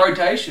fixed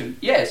rotation.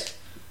 Yes.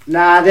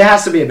 Nah, there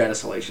has to be a better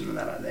solution than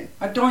that, I think.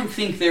 I don't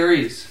think there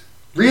is.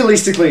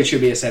 Realistically, it should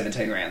be a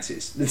 17-round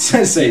season.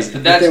 Yeah,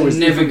 but that's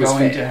never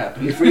going to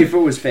happen. If it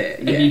was fair.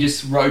 And you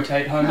just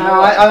rotate home.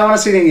 I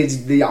honestly think it's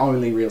the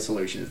only real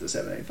solution is the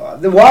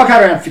 17-5. The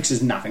wildcard round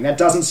fixes nothing. That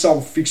doesn't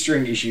solve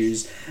fixturing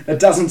issues. That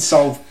doesn't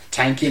solve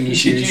tanking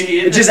issues.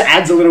 It just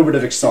adds a little bit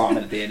of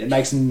excitement at the end. It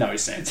makes no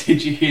sense.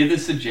 Did you hear the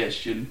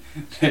suggestion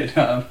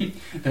that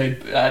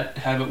they'd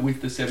have it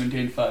with the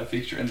 17-5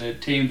 fixture and the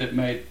team that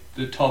made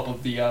the top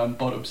of the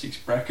bottom 6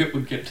 bracket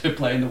would get to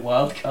play in the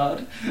wild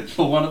card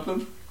for one of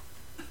them?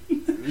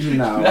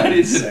 No, that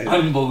is an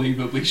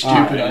unbelievably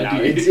stupid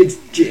idea.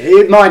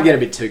 It might get a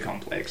bit too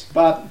complex,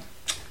 but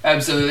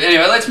absolutely.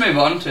 Anyway, let's move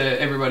on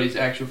to everybody's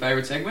actual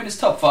favourite segment. It's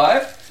top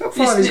 5. Top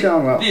 5 is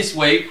going well this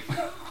week.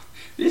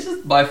 This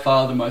is by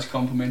far the most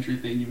complimentary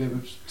thing you've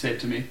ever said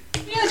to me.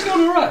 Yeah, it's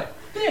going all right.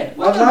 Yeah,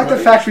 I like the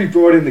fact we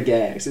brought in the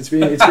gags. It's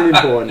been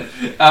important.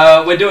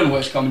 We're doing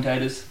worst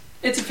commentators.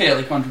 It's a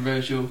fairly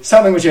controversial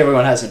something which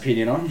everyone has an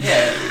opinion on.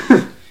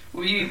 Yeah.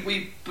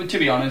 But to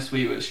be honest,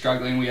 we were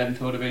struggling. We hadn't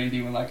thought of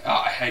anything. We're like,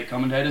 I hate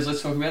commentators.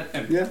 Let's talk about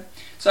them. Yeah.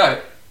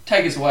 So,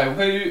 take us away.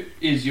 Who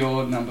is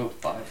your number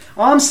 5?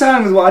 I'm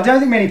starting with I don't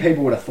think many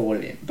people would have thought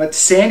of him, but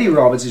Sandy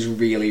Roberts is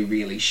really,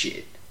 really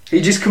shit.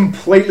 He just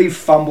completely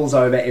fumbles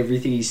over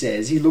everything he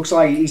says. He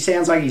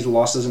sounds like he's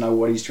lost, doesn't know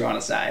what he's trying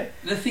to say.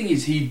 The thing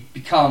is, he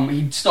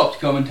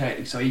stopped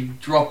commentating, so he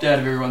dropped out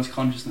of everyone's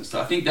consciousness.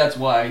 So I think that's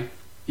why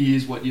he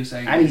is what you're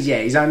saying. And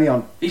he's only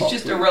on. He's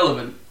just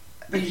irrelevant.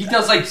 He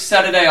does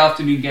Saturday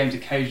afternoon games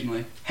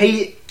occasionally.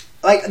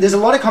 There's a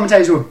lot of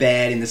commentators who are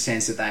bad in the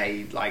sense that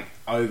they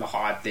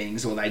overhype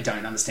things or they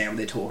don't understand what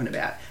they're talking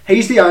about.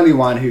 He's the only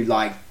one who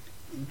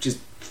just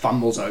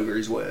fumbles over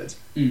his words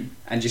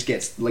and just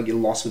gets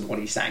lost with what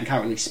he's saying.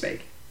 Can't really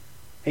speak.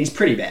 He's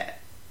pretty bad.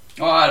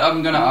 Alright,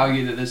 I'm going to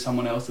argue that there's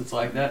someone else that's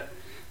like that,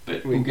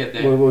 but we'll get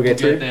there. We'll get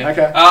there.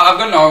 Okay. I've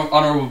got an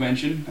honourable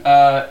mention.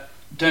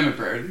 Dermot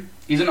Brereton.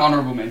 He's an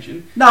honourable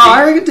mention. No,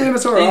 I reckon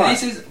Dermot's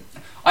alright.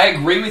 I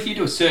agree with you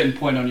to a certain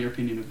point on your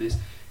opinion of this.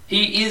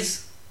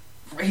 He's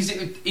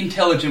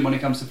intelligent when it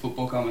comes to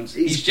football comments.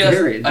 He's just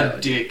a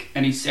dick,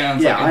 and he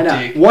sounds like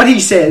a dick. What he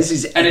says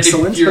is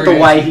excellent, but the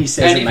way he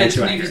says it makes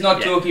you angry. If he's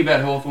not talking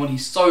about Hawthorn,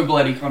 he's so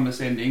bloody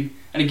condescending,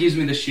 and it gives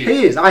me the shit.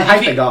 He is. I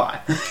hate the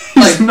guy.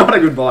 He's not a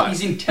good bloke.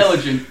 He's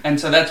intelligent, and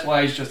so that's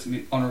why he's just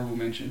an honourable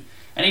mention.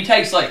 And he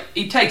takes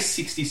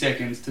 60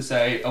 seconds to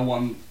say a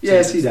one.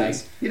 Yes, he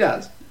does. He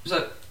does.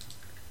 So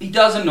he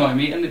does annoy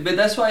me, but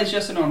that's why he's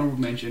just an honourable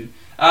mention.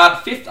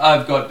 5th,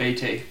 I've got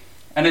BT,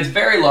 and it's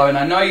very low, and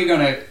I know you're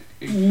gonna.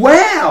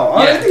 Wow,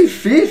 only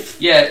 5th?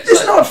 Yeah.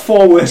 There's not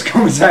 4 worse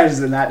commentators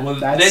than that. Well,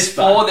 there's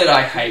 4 that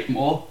I hate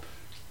more.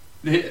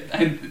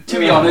 And to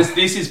be honest,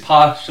 this is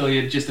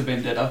partially just a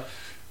vendetta.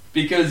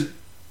 Because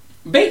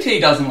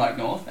BT doesn't like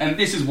North, and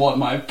this is what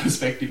my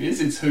perspective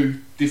is. It's who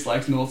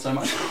dislikes North so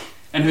much.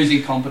 And who's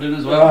incompetent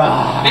as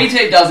well.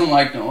 BT doesn't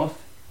like North,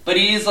 but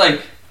he is,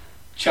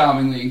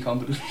 charmingly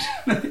incompetent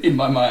in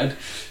my mind.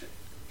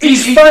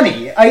 He's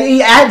funny.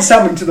 He adds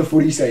something to the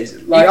footy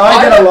season.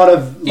 I get a lot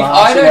of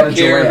laughs. If I don't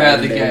care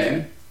about the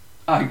game,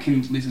 I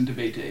can listen to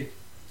BT.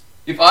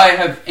 If I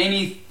have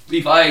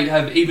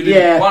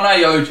even one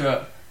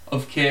iota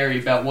of care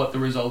about what the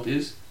result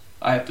is,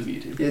 I have to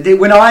mute him. Yeah,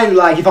 when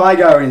if I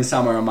go in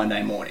somewhere on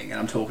Monday morning and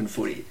I'm talking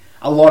footy,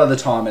 a lot of the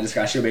time a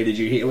discussion will be, did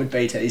you hear what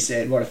BT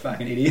said? What a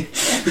fucking idiot.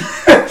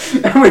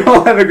 And we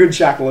all have a good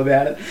chuckle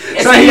about it.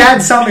 Yes, so he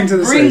adds something to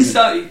the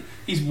season.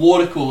 He's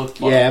water cooler.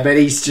 Yeah, but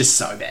he's just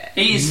so bad.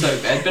 He is so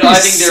bad, but I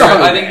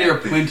think there are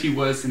plenty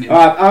worse than him.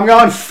 Alright, I'm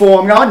going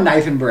 4. I'm going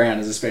Nathan Brown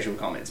as a special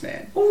comments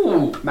man.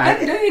 Ooh, mate, that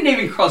didn't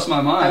even cross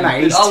my mind.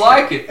 Mate, I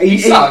like it. He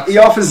sucks. He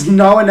offers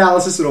no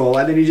analysis at all,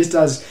 and then he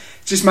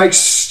just makes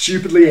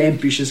stupidly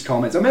ambitious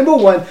comments. I remember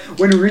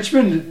when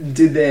Richmond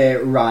did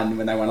their run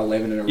when they won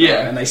 11 in a row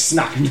and they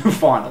snuck into the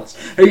finals.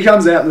 He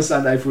comes out in the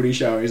Sunday Footy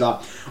show and he's like,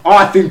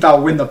 I think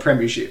they'll win the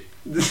premiership.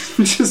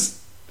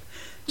 Just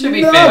to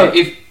be fair,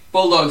 if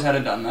Bulldogs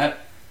had done that,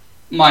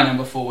 my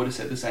number 4 would have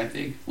said the same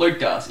thing. Luke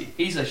Darcy.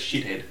 He's a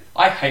shithead.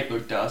 I hate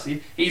Luke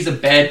Darcy. He's a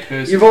bad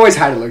person. You've always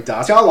hated Luke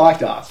Darcy. I like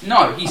Darcy.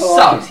 No, he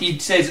sucks. He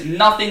says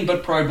nothing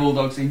but pro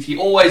Bulldogs things. He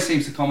always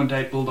seems to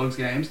commentate Bulldogs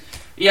games.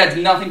 He adds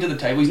nothing to the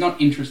table. He's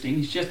not interesting.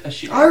 He's just a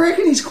shithead. I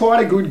reckon he's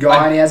quite a good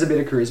guy and he has a bit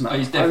of charisma. Oh,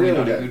 he's definitely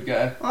not a good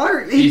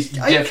guy. He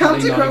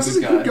comes across as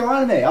a good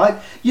guy to me.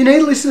 You need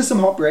to listen to some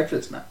Hot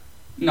Breakfast, mate.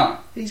 No.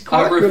 He's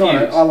quite good on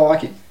it. I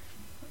like him.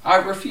 I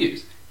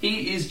refuse.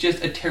 He is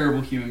just a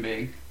terrible human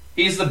being.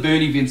 He's the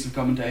Bernie Vince of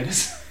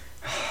commentators.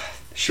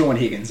 Sean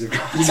Higgins of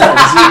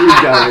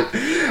commentators.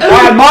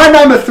 My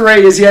number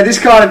 3 is, this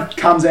kind of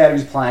comes out of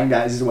his playing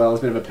days as well as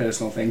a bit of a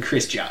personal thing,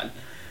 Chris Judd.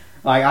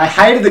 Like, I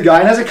hated the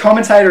guy, and as a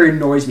commentator, it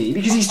annoys me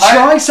because he's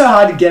trying so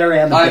hard to get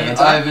around the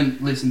banter. I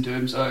haven't listened to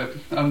him, so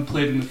I'm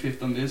pleading the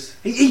fifth on this.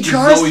 He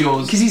tries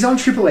because he's on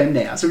Triple M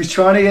now, so he's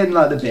trying to get in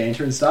like the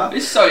banter and stuff.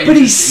 It's so but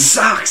he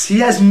sucks. He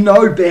has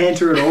no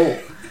banter at all.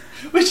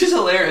 Which is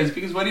hilarious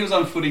because when he was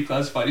on Footy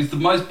Classified, he's the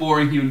most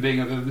boring human being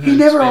I've ever heard. He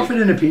never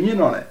offered an opinion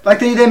on it. Like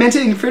they're meant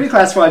to in Footy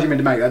Classified, you're meant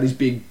to make like these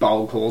big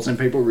bold calls and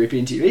people rip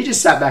into you. He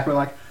just sat back and were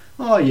like,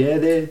 oh yeah,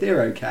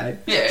 they're okay.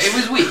 Yeah, it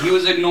was weird. He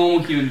was a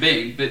normal human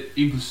being, but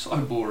he was so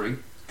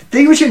boring. The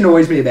thing which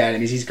annoys me about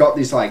him is he's got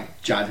this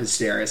like Judd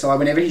hysteria. So like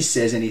whenever he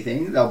says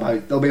anything,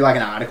 there'll be like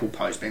an article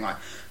post being like,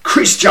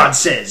 Chris Judd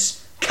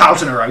says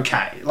Carlton are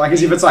okay, like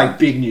as if it's like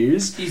big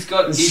news. He's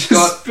got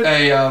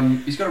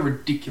a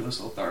ridiculous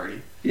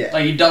authority. Yeah,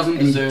 like he doesn't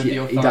deserve the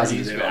authority. He doesn't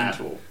deserve it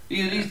at all.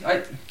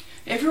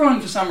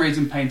 Everyone for some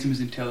reason paints him as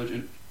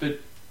intelligent,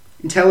 but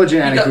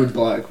intelligent and a good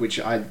bloke, which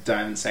I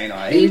don't see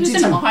now. He did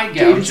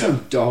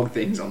some dog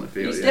things on the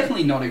field. He's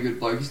definitely not a good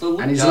bloke. He's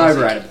and he's an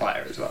overrated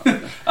player as well.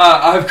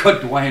 I've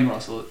got Dwayne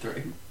Russell at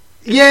 3.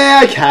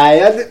 Yeah,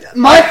 okay.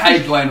 I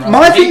hate Dwayne Russell.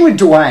 My thing with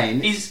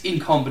Dwayne... He's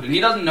incompetent. He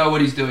doesn't know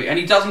what he's doing, and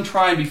he doesn't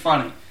try and be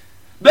funny.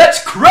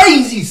 That's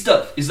crazy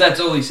stuff!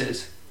 That's all he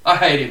says. I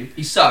hate him.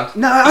 He sucks.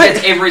 He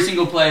gets every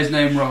single player's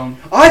name wrong.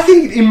 I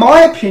think, in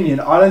my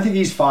opinion, I don't think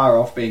he's far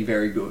off being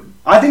very good.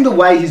 I think the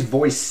way his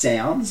voice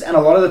sounds, and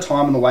a lot of the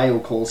time and the way he'll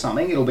call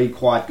something, it'll be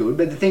quite good.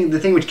 But the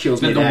thing which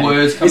kills me about him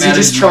is he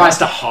just tries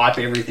to hype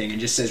everything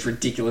and just says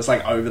ridiculous,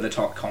 like,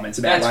 over-the-top comments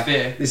about,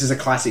 fair. This is a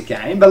classic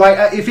game. But,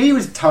 like, if he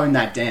was toned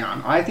that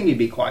down, I think he'd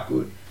be quite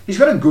good. He's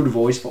got a good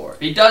voice for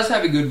it. He does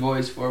have a good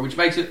voice for it, which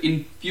makes it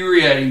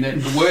infuriating that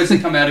the words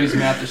that come out of his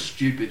mouth are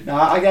stupid. No,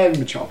 I gave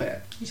him a chop out,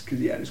 just because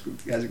he has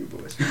a good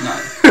voice.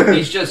 No,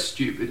 he's just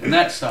stupid, and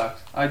that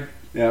sucks.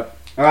 Yep.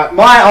 Alright,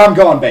 I'm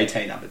going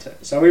BT number 2.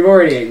 So we've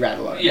already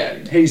rattled on him. Yeah.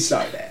 He's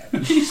so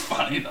bad. He's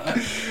funny though.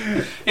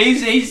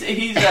 He's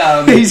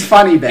he's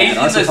funny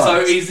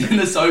bad. He's in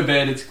the so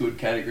bad it's good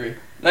category.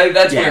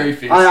 That's where he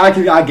fits.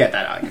 I get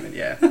that argument,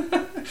 yeah.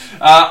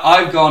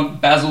 I've gone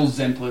Basil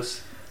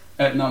Zemplis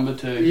at number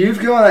 2. You've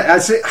gone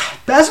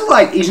Basil,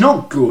 like, he's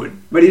not good,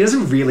 but he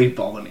doesn't really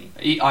bother me.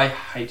 I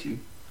hate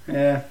him.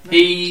 Yeah.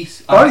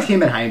 Both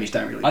him and Hamish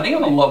don't really. I think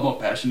I'm a lot more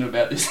passionate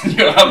about this than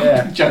you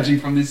are,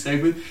 judging from this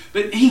segment.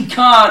 But he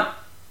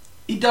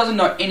doesn't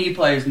know any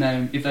player's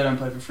name if they don't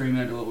play for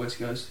Fremantle or West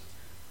Coast.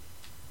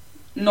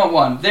 Not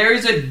one. There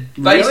is a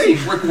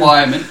basic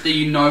requirement that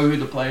you know who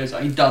the players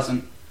are. He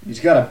doesn't.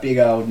 He's got a big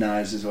old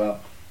nose as well.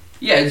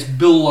 Yeah, it's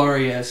Bill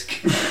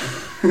Laurie-esque.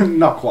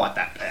 Not quite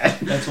that bad.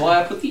 That's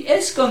why I put the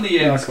esque on the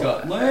end,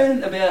 Scott.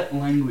 Learn about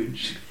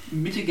language.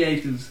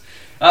 Mitigators.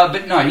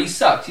 But no, he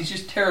sucks. He's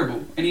just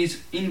terrible. And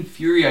he's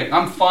infuriating.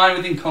 I'm fine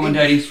with him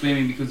commentating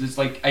swimming because it's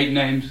like 8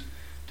 names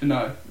to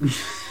know.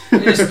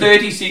 There's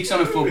 36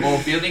 on a football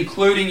field,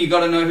 including you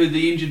got to know who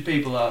the injured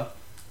people are.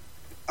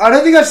 I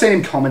don't think I've seen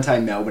him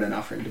commentate Melbourne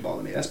enough for him to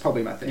bother me. That's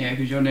probably my thing. Yeah,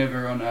 because you're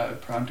never on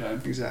prime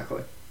time.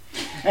 Exactly.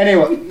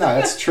 Anyway, no,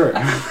 that's true.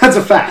 That's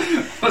a fact.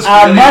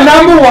 My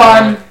number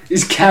 1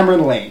 is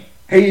Cameron Ling.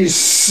 He is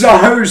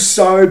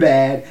so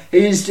bad.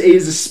 He is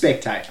a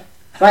spectator.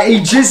 Like,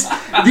 this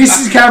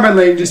is Cameron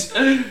Ling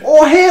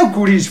how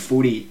good is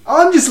footy?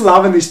 I'm just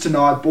loving this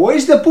tonight,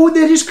 boys. They're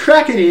just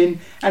cracking in,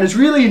 and it's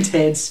really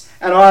intense,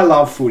 and I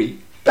love footy.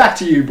 Back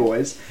to you,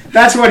 boys.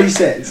 That's what he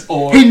says.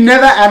 He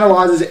never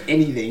analyses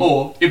anything.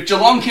 Or, if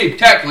Geelong keep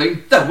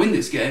tackling, they'll win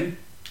this game.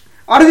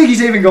 I don't think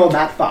he's even gone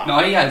that far. No,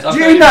 he has.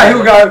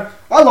 He'll go,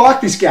 I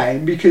like this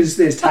game because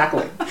there's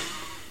tackling.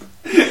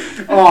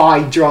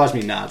 He drives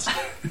me nuts.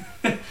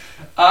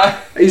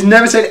 He's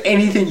never said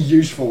anything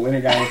useful in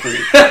a game of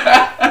footy.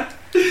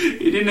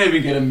 He didn't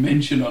even get a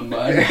mention on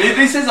mine.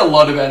 This says a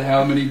lot about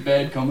how many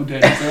bad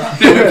commentators there are.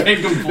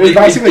 There's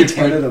basically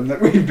 10 of them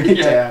that we've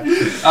beat down.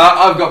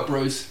 I've got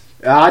Bruce.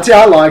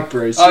 I like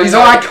Bruce. He's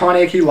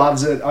iconic. He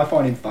loves it. I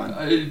find him fun.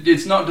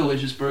 It's not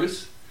delicious,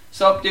 Bruce.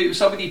 Stop with your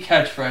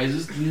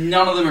catchphrases.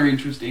 None of them are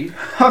interesting.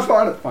 I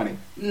find it funny.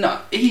 No,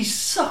 he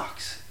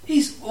sucks.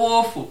 He's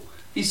awful.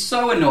 He's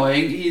so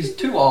annoying. He's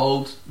too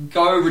old.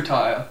 Go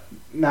retire.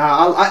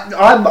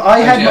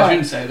 I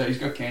shouldn't say that. He's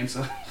got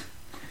cancer.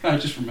 I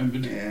just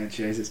remembered. Yeah,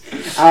 Jesus.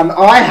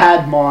 I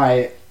had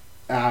my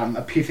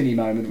epiphany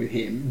moment with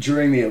him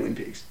during the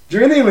Olympics.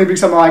 During the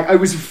Olympics, I'm like, it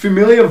was a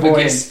familiar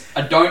voice.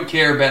 Again, I don't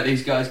care about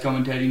these guys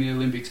commentating the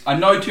Olympics. I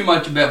know too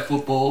much about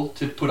football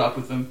to put up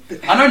with them.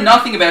 I know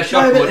nothing about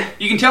shot put.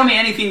 You can tell me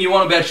anything you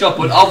want about shot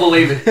put, I'll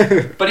believe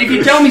it. But if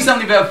you tell me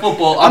something about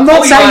football, I'm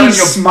not saying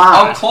he's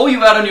smart. I'll call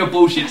you out on your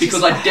bullshit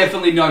because I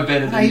definitely know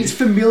better than you. He's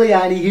familiar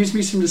and he gives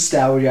me some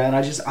nostalgia and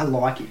I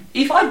like him.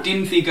 If I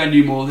didn't think I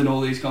knew more than all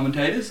these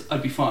commentators,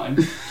 I'd be fine.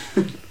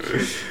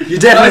 You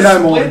definitely know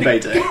more than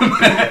BT.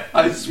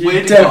 I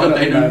swear to God,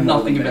 they know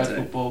nothing about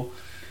football.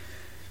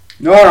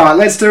 Alright,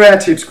 let's do our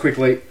tips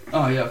quickly.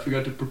 Oh yeah, I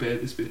forgot to prepare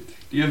this bit.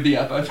 Do you have the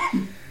app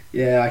open?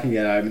 Yeah, I can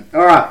get open.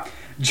 Alright.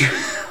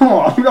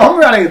 I'm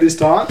running it this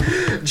time.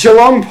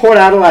 Geelong Port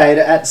Adelaide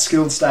at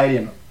Skilled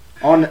Stadium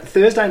on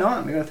Thursday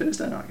night. We got a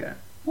Thursday night game.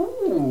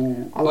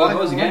 Ooh. I Well, like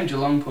what was the that game?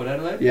 Geelong, Port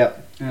Adelaide?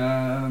 Yep.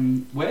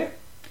 Where?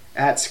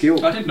 At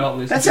Skill. I did not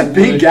listen That's to a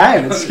big word.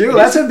 game at Skill.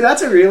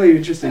 That's a really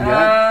interesting game.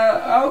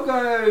 I'll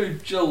go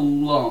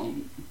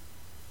Geelong.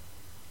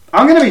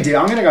 I'm going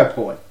to go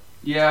Port.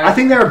 Yeah. I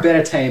think they're a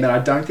better team, and I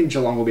don't think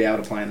Geelong will be able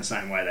to play in the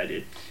same way they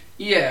did.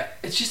 Yeah,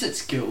 it's just at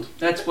Skilled.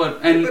 That's what...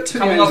 And But 2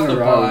 coming games off in the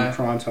a row bye... in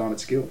prime time at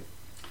Skill.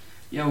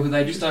 Yeah, well,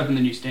 they just opened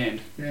the new stand.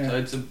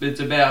 Yeah. So it's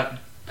about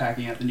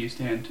packing out the new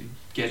stand to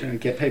get... Trying to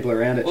get people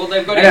around it. Well,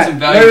 they've got to get some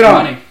value moving for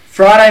on. money.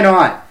 Friday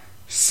night,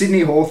 Sydney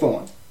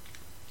Hawthorn.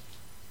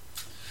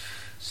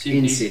 Sydney.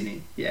 In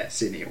Sydney. Yeah,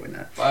 Sydney will win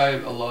that. By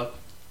a lot.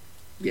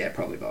 Yeah,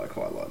 probably by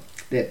quite a lot.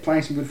 They're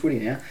playing some good footy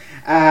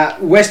now.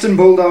 Western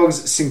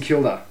Bulldogs, St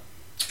Kilda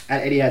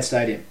at Etihad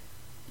Stadium.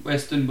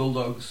 Western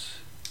Bulldogs.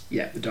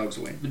 Yeah, the Dogs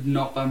will win. But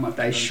not by much.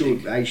 They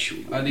should. I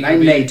They think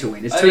need to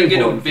win. It's I too think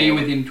it'll important. be for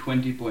them. within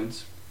 20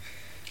 points.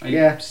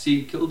 Yeah.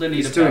 See, Kilda need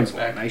It's to too bounce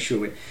important. back. They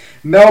should win.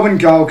 Melbourne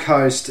Gold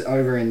Coast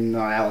over in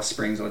Alice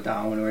Springs or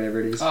Darwin or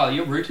whatever it is. Oh,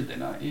 you're rooted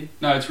then, aren't you?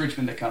 No, it's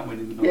Richmond that can't win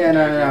in the Northern Yeah,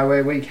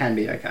 Territory. no, we can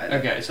be okay.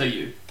 Okay, so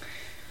you.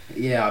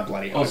 Yeah, I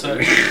bloody hope Also-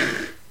 we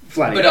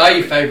bloody But hope are we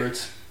you win.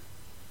 favourites?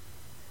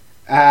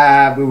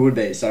 We would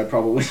be, so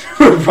probably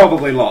we've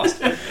probably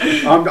lost. I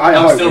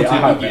hope still we're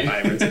tipping you.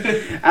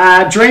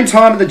 favourites. Dream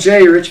time of the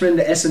G, Richmond,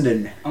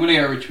 Essendon. I'm going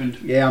to go Richmond.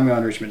 Yeah, I'm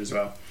going Richmond as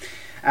well.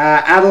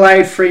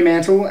 Adelaide,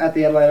 Fremantle at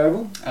the Adelaide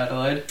Oval.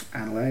 Adelaide.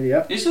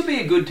 Yep. This will be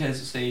a good test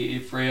to see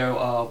if Rio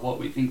are what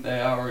we think they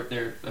are, or if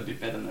they're a bit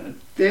better than it.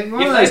 They're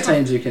one If of they those per-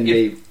 teams who can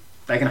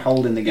they can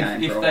hold in the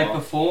game If for a they while.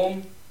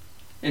 perform,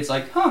 it's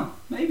like,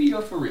 maybe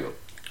you're for real.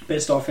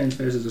 Best offense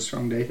versus a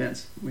strong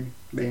defense. Will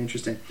be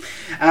interesting.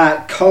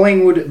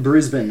 Collingwood,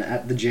 Brisbane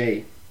at the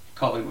G.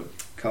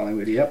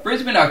 Collingwood, yep.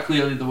 Brisbane are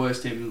clearly the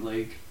worst team in the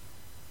league.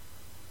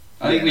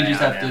 I think we they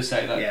just are have now. to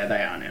say that. Yeah,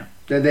 they are now.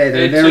 They're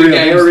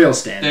They're a real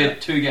standout. They're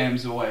 2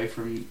 games away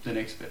from the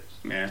next best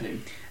Yeah.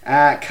 team.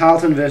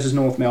 Carlton versus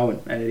North Melbourne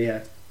at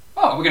Etihad.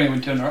 Oh, we're going to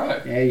win 2 in a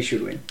row. Yeah, you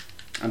should win.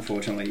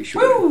 Unfortunately, you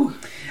should Woo!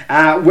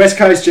 win. West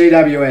Coast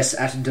GWS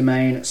at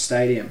Domain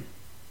Stadium.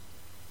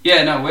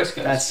 Yeah, no, West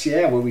Coast.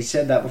 We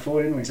said that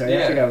before, didn't we? So you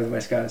have to go with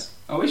West Coast.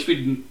 I wish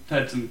we'd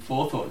had some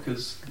forethought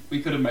because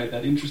we could have made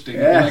that interesting.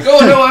 Yeah. Like, oh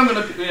no, I'm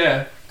going to...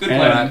 Yeah, good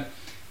Yeah,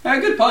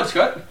 planning. Good pod,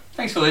 Scott.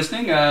 Thanks for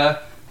listening.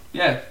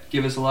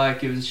 Give us a like,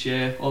 give us a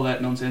share, all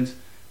that nonsense.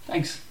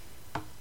 Thanks.